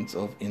minds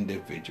of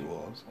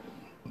individuals.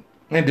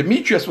 And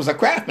Demetrius was a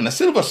craftsman, a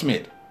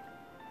silversmith.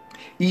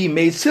 He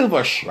made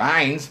silver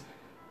shrines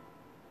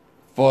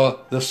for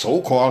the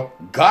so-called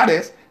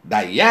goddess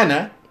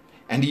Diana,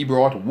 and he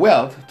brought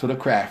wealth to the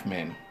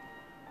craftsmen,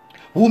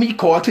 whom he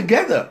called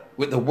together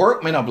with the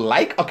workmen of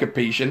like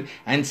occupation,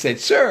 and said,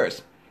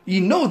 sirs,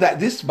 you know that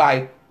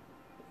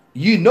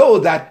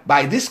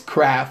by this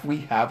craft we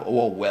have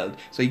our wealth.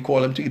 So he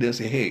called them together and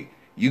said, hey,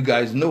 you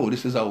guys know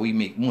this is how we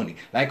make money.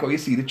 Like how you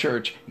see the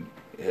church,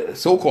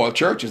 so-called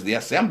churches, the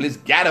assemblies,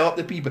 gather up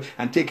the people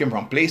and take them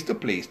from place to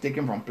place,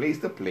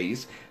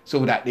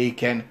 so that they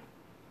can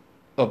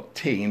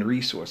obtain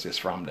resources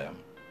from them.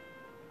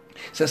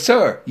 So,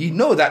 sir, you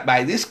know that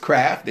by this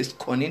craft, this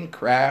cunning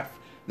craft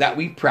that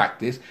we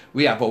practice,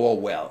 we have our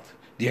wealth.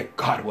 Their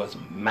God was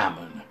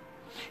Mammon.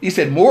 He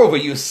said, moreover,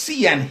 you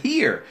see and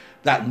hear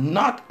that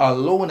not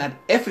alone at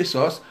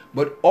Ephesus,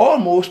 but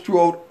almost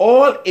throughout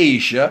all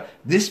Asia,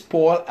 this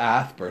Paul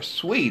hath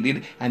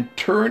persuaded and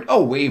turned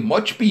away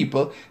much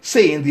people,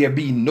 saying there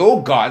be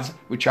no gods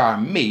which are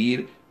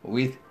made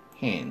with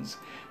hands.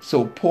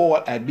 So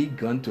Paul had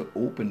begun to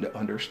open the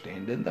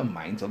understanding, the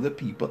minds of the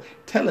people,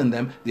 telling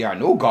them there are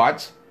no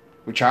gods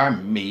which are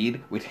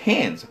made with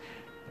hands.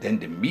 Then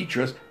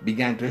Demetrius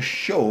began to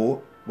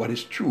show what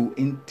his true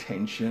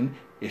intention,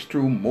 his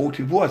true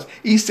motive was.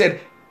 He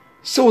said,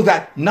 so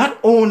that not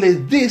only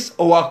this,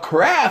 our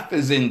craft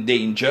is in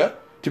danger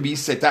to be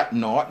set at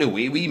naught, the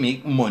way we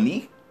make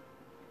money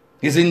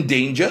is in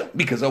danger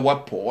because of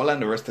what Paul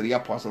and the rest of the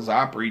apostles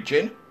are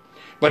preaching,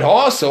 but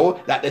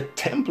also that the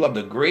temple of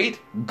the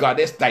great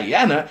goddess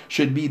Diana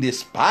should be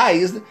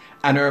despised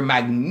and her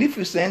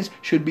magnificence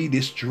should be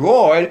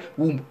destroyed,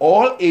 whom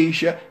all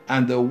Asia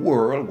and the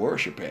world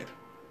worship it.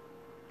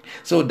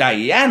 So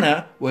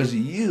Diana was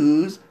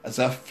used as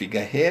a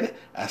figurehead,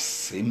 a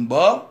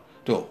symbol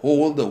to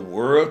hold the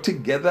world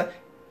together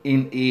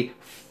in a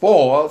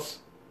false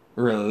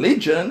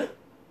religion,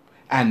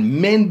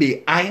 and men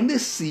behind the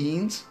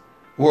scenes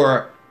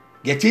were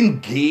getting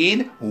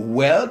gain,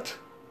 wealth,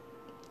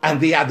 and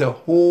they had the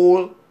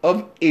whole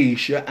of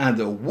Asia and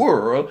the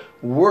world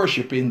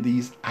worshiping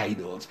these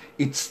idols.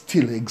 It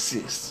still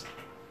exists.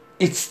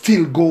 It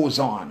still goes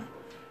on.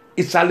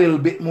 It's a little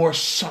bit more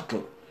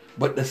subtle,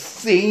 but the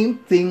same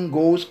thing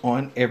goes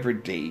on every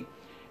day.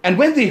 And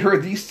when they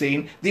heard these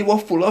saying, they were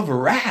full of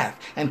wrath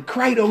and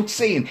cried out,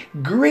 saying,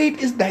 great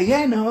is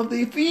Diana of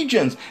the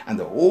Ephesians. And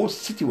the whole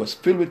city was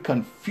filled with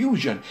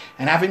confusion.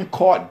 And having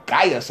caught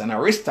Gaius and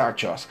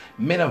Aristarchus,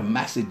 men of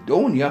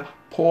Macedonia,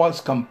 Paul's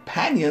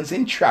companions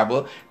in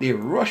travel, they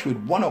rushed with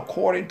one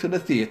accord into the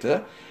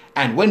theater.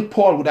 And when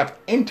Paul would have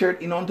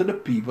entered in unto the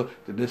people,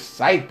 the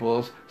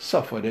disciples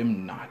suffered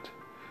him not.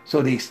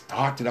 So they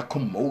started a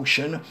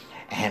commotion,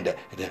 and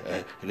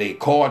they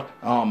caught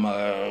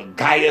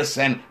Gaius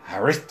and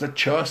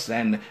Aristarchus,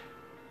 and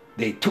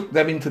they took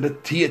them into the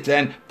theater,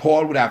 and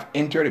Paul would have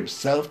entered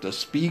himself to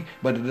speak,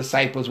 but the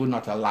disciples would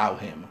not allow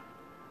him.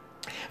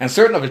 And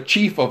certain of the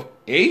chief of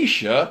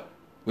Asia,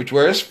 which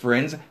were his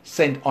friends,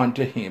 sent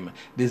unto him,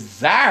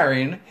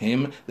 desiring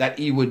him that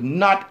he would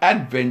not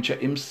adventure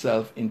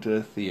himself into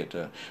the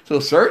theater. So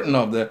certain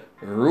of the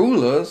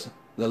rulers,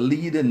 the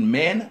leading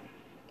men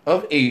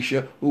of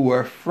Asia, who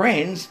were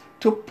friends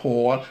to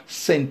Paul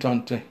sent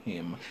unto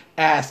him,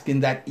 asking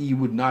that he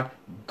would not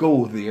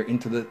go there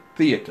into the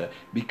theater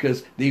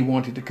because they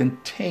wanted to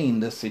contain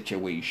the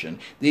situation.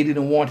 They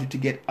didn't want it to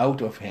get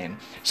out of hand.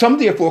 Some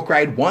therefore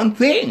cried one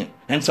thing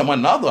and some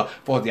another,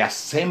 for the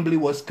assembly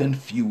was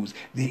confused.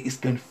 There is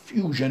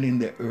confusion in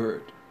the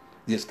earth.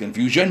 There's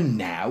confusion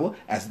now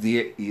as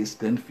there is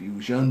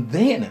confusion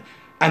then.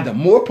 And the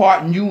more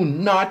part knew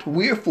not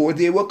wherefore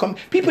they were come.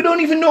 People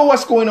don't even know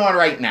what's going on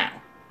right now.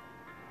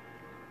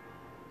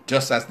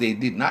 Just as they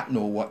did not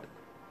know what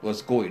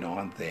was going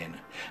on then.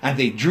 And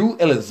they drew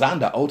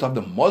Alexander out of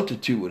the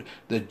multitude,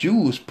 the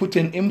Jews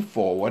putting him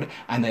forward,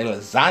 and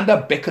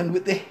Alexander beckoned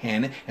with the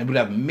hand and would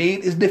have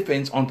made his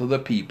defense unto the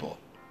people.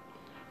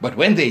 But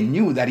when they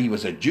knew that he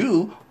was a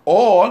Jew,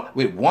 all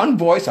with one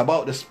voice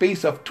about the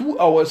space of 2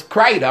 hours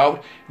cried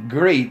out,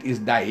 Great is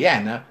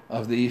Diana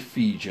of the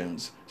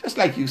Ephesians. Just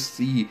like you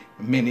see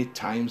many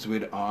times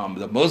with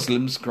the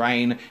Muslims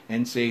crying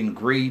and saying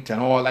great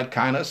and all that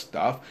kind of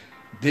stuff.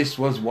 This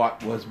was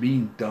what was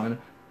being done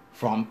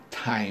from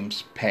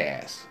times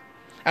past.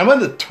 And when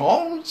the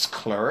town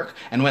clerk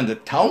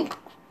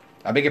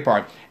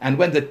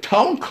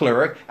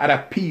had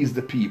appeased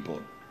the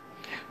people.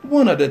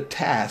 One of the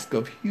tasks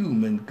of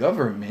human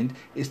government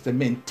is to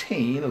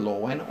maintain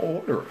law and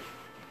order.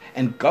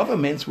 And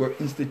governments were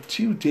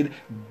instituted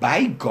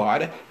by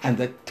God, and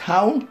the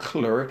town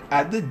clerk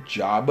had the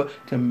job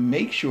to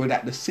make sure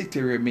that the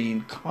city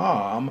remained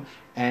calm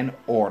and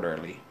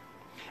orderly.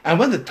 And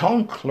when the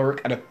town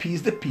clerk had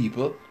appeased the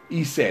people,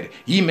 he said,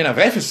 Ye men of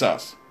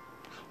Ephesus,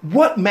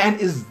 what man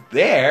is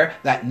there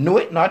that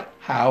knoweth not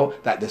how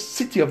that the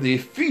city of the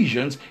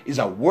Ephesians is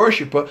a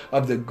worshipper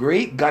of the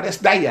great goddess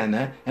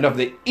Diana and of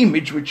the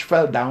image which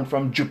fell down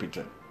from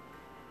Jupiter?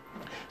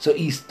 So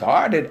he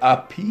started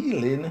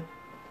appealing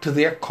to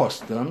their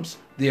customs,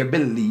 their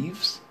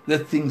beliefs, the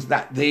things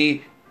that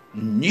they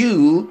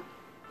knew,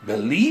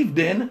 believed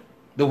in,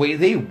 the way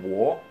they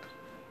walked.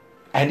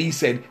 And he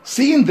said,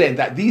 seeing then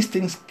that these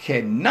things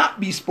cannot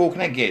be spoken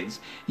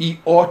against, ye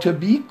ought to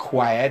be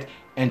quiet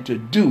and to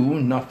do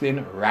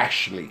nothing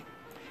rashly.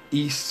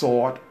 He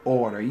sought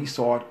order, he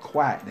sought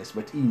quietness,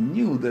 but he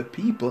knew the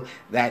people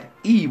that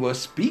he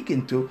was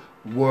speaking to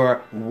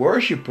were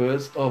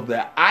worshippers of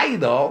the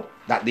idol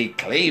that they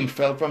claim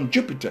fell from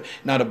Jupiter.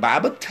 Now the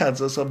Bible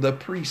tells us of the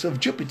priests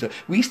of Jupiter.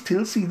 We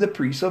still see the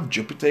priests of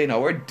Jupiter in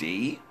our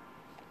day.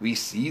 We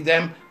see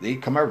them, they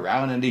come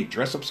around and they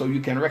dress up so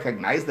you can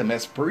recognize them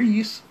as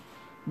priests.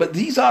 But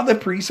these are the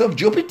priests of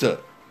Jupiter.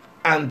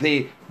 And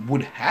they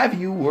would have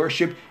you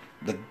worship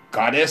the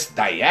goddess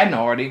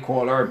Diana, or they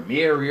call her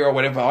Mary, or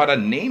whatever other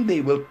name they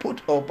will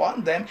put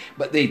upon them.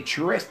 But they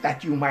dress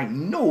that you might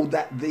know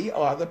that they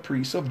are the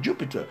priests of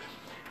Jupiter.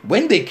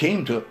 When they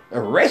came to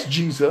arrest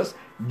Jesus,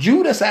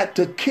 Judas had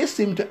to kiss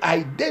him to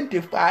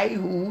identify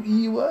who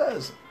he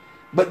was.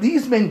 But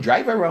these men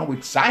drive around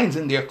with signs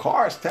in their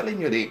cars telling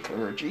you they're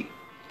clergy.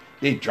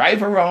 They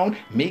drive around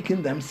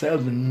making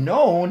themselves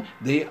known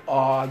they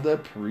are the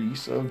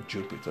priests of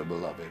Jupiter,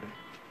 beloved.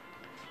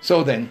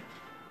 So then,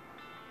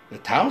 the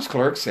town's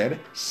clerk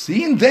said,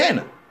 seeing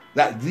then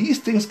that these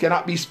things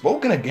cannot be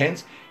spoken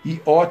against,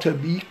 he ought to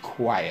be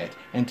quiet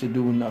and to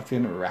do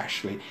nothing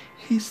rashly.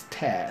 His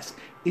task,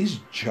 his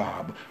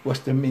job was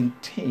to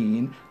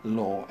maintain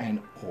law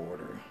and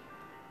order.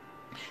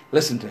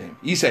 Listen to him.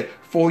 He said,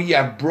 for ye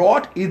have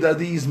brought hither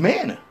these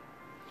men,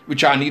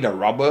 which are neither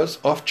robbers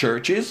of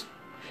churches,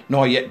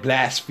 nor yet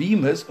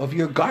blasphemers of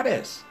your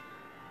goddess.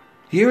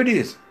 Here it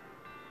is.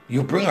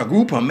 You bring a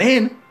group of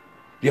men,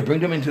 you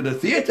bring them into the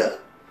theater.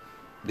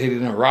 They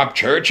didn't rob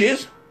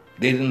churches,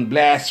 they didn't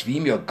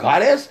blaspheme your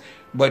goddess,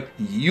 but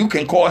you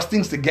can cause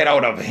things to get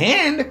out of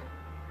hand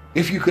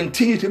if you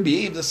continue to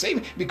behave the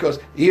same, because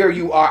here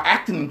you are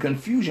acting in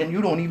confusion,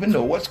 you don't even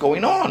know what's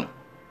going on.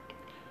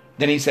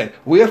 Then he said,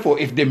 wherefore,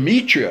 if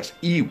Demetrius,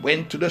 he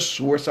went to the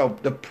source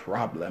of the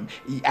problem.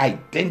 He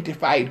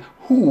identified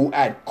who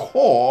had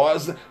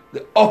caused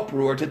the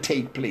uproar to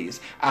take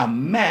place. A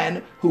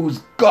man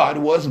whose god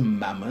was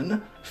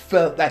Mammon,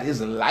 felt that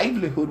his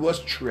livelihood was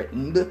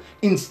threatened,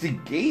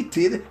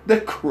 instigated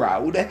the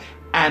crowd,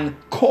 and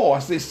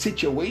caused this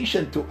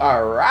situation to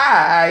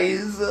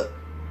arise.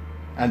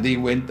 And they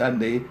went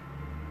and they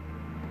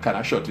kind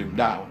of shut him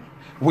down.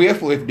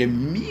 Wherefore, if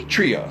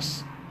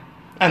Demetrius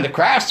and the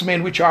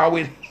craftsmen which are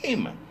with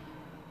him,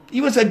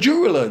 he was a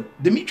jeweler.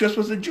 Demetrius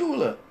was a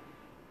jeweler.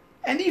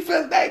 And he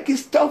felt like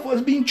his stuff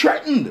was being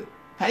threatened.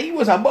 And he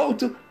was about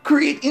to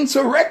create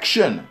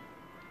insurrection.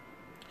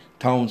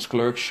 Town's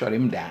clerk shut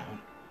him down.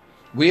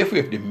 Wherefore,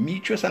 if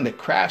Demetrius and the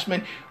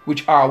craftsmen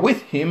which are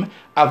with him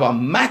have a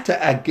matter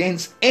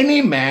against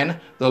any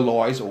man, the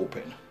law is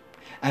open.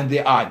 And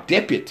there are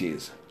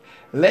deputies.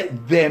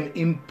 Let them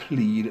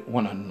implead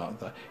one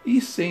another.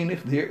 He's saying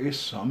if there is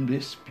some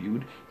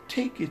dispute,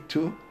 take it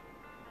to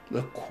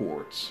the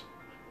courts.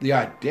 They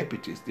are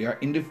deputies, they are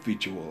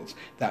individuals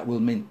that will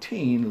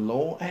maintain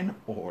law and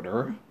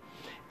order,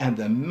 and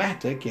the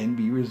matter can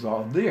be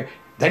resolved there.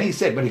 Then he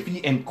said, but if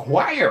ye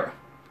inquire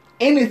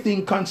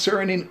anything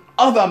concerning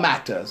other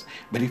matters,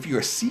 but if you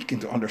are seeking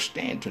to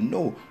understand, to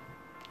know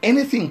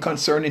anything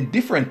concerning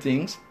different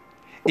things,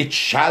 it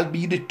shall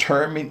be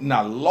determined in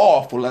a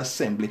lawful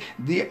assembly.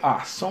 There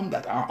are some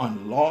that are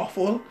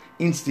unlawful,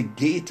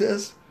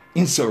 instigators,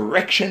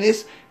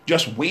 insurrectionists,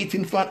 just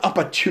waiting for an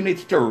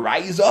opportunity to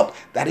rise up.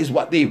 That is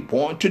what they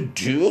want to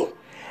do.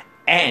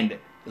 And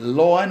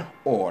law and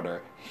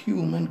order,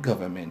 human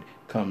government,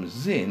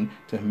 comes in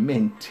to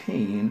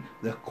maintain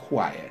the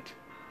quiet.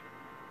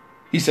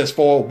 He says,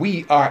 for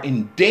we are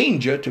in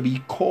danger to be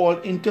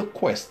called into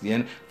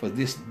question for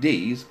this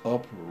day's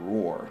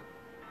uproar.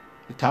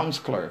 The town's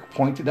clerk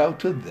pointed out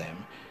to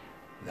them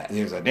that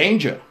there's a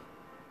danger.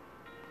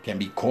 Can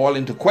be called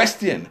into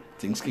question.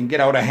 Things can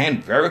get out of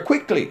hand very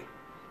quickly.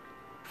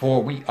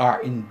 For we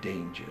are in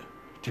danger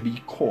to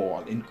be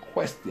called in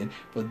question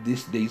for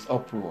this day's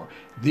uproar.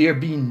 There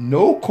be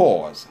no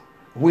cause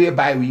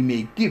whereby we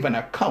may give an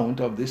account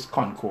of this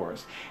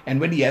concourse. And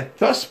when he had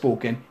thus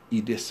spoken, he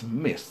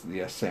dismissed the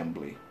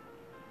assembly.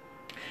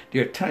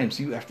 There are times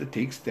you have to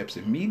take steps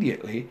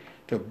immediately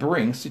to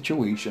bring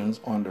situations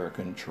under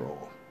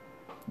control.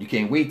 You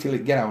can't wait till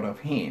it get out of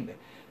hand.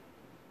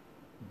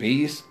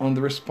 Based on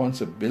the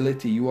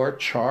responsibility you are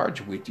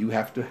charged with, you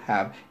have to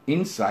have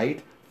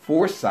insight,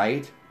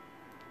 foresight,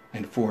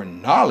 and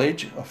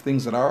foreknowledge of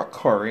things that are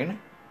occurring.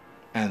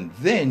 And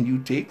then you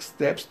take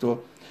steps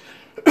to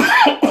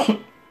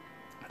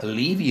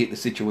alleviate the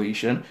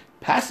situation,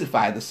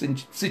 pacify the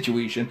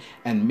situation,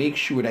 and make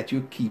sure that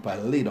you keep a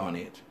lid on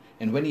it.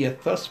 And when he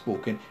had thus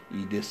spoken,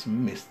 he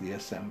dismissed the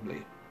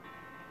assembly.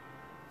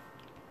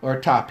 Our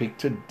topic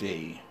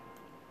today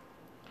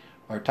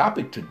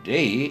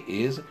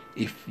is,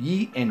 if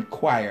ye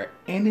inquire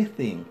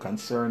anything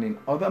concerning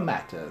other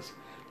matters,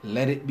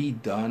 let it be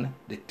done,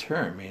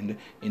 determined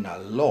in a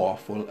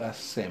lawful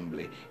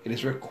assembly. It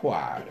is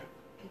required,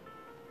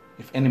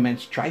 if any man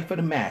strive for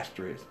the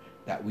masteries,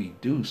 that we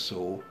do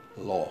so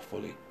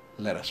lawfully.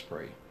 Let us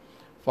pray.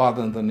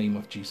 Father, in the name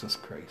of Jesus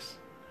Christ,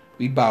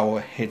 we bow our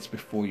heads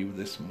before you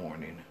this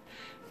morning,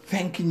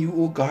 thanking you,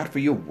 O God, for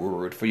your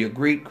word, for your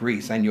great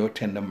grace and your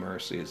tender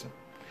mercies.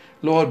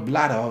 Lord,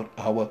 blot out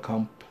our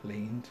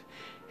complaint.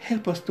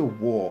 Help us to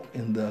walk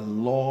in the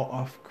law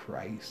of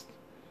Christ.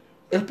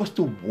 Help us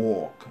to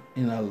walk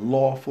in a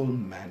lawful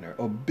manner,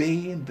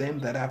 obeying them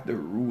that have the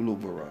rule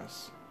over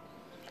us.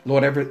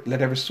 Lord,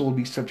 let every soul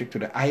be subject to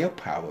the higher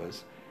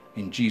powers.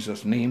 In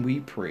Jesus' name we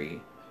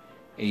pray.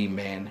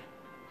 Amen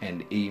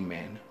and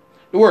amen.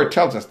 The word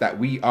tells us that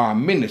we are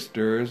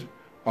ministers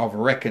of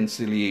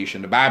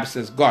reconciliation. The Bible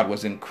says God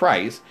was in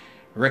Christ,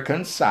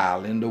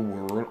 reconciling the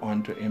world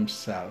unto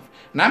himself.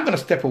 And I'm going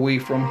to step away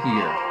from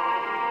here,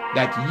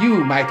 that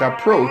you might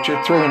approach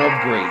a throne of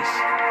grace.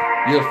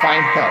 You'll find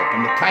help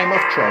in the time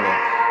of trouble.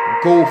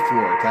 Go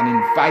forth and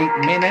invite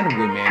men and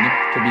women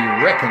to be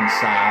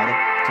reconciled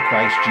to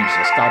Christ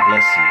Jesus. God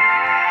bless you.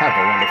 Have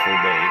a wonderful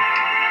day.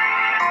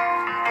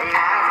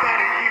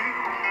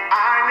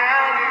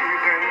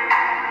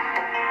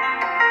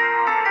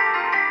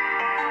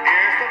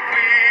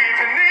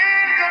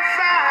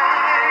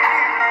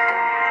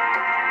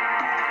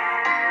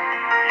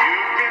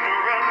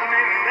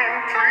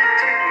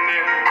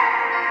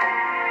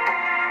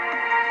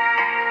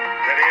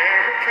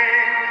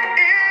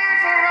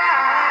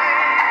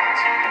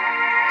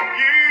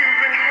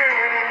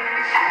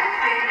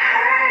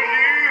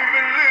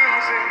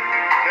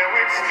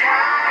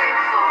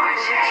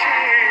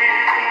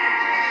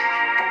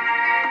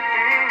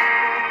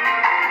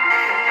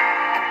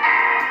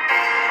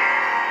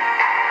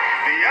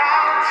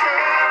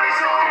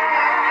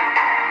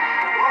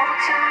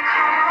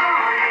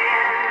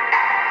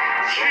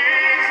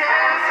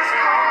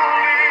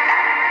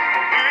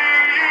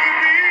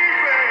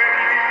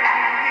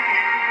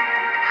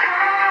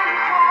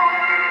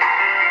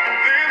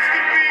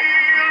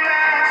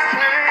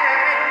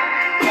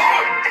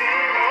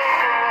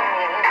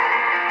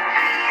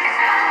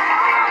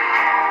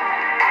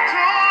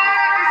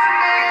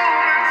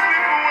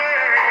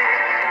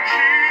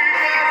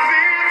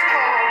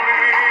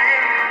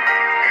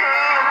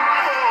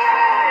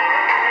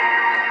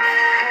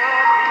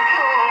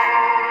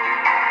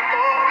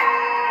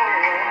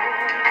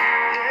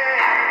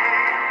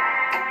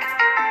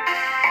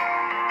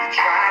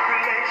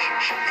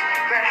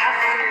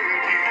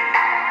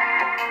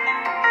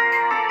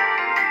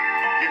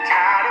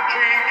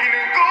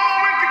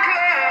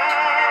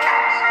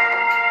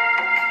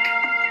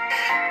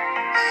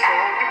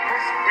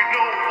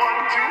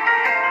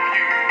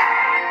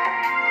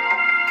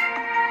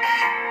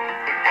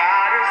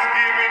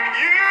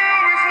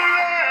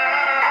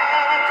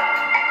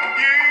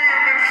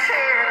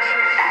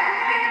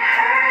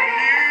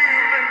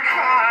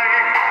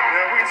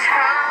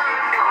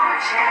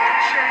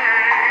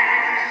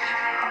 Change.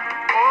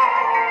 Oh.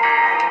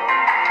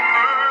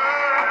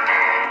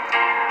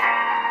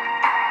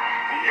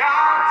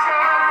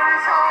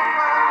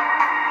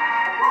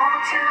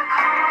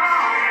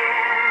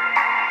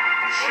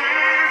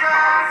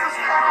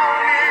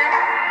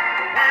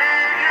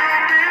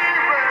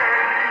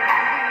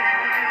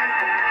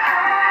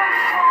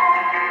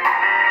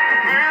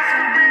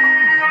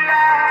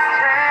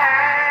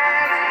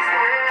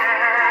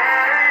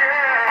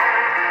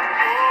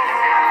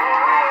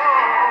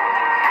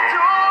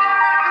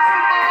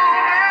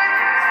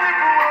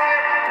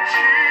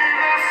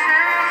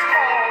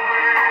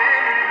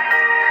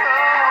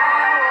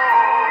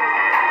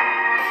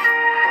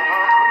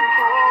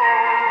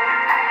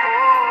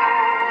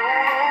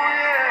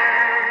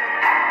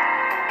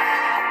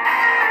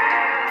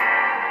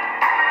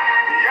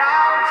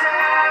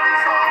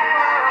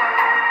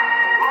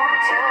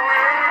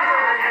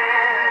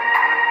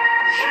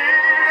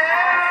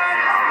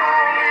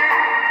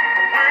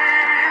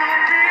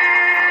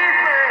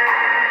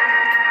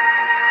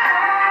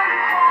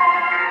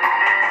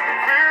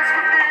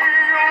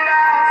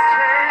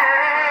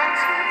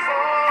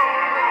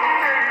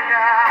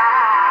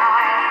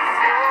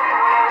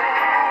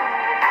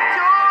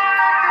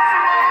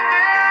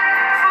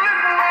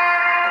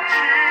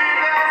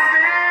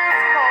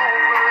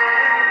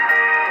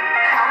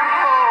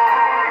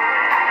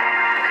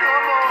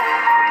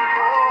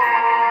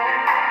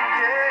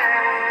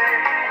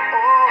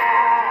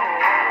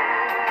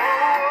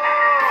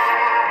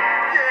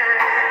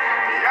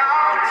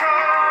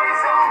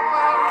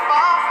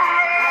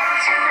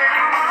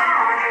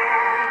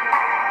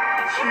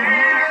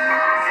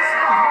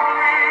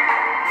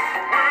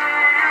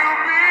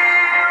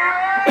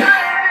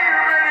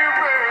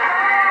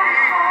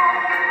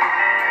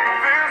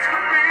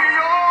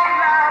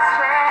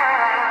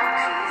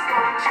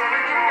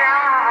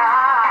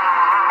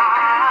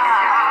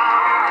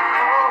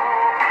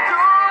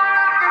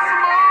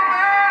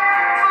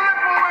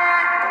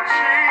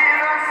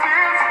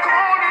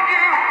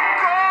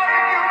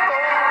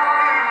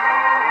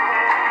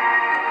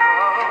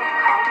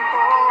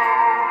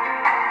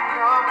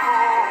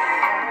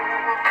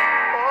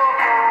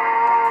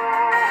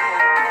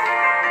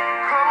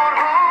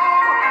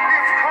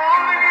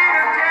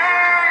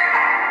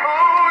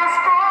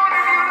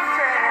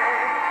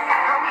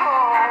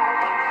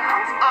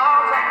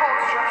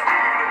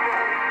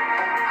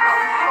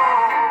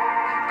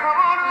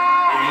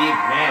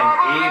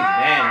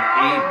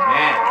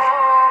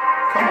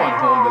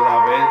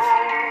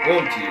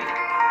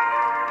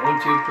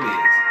 Won't you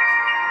please?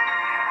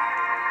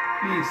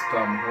 Please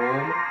come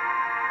home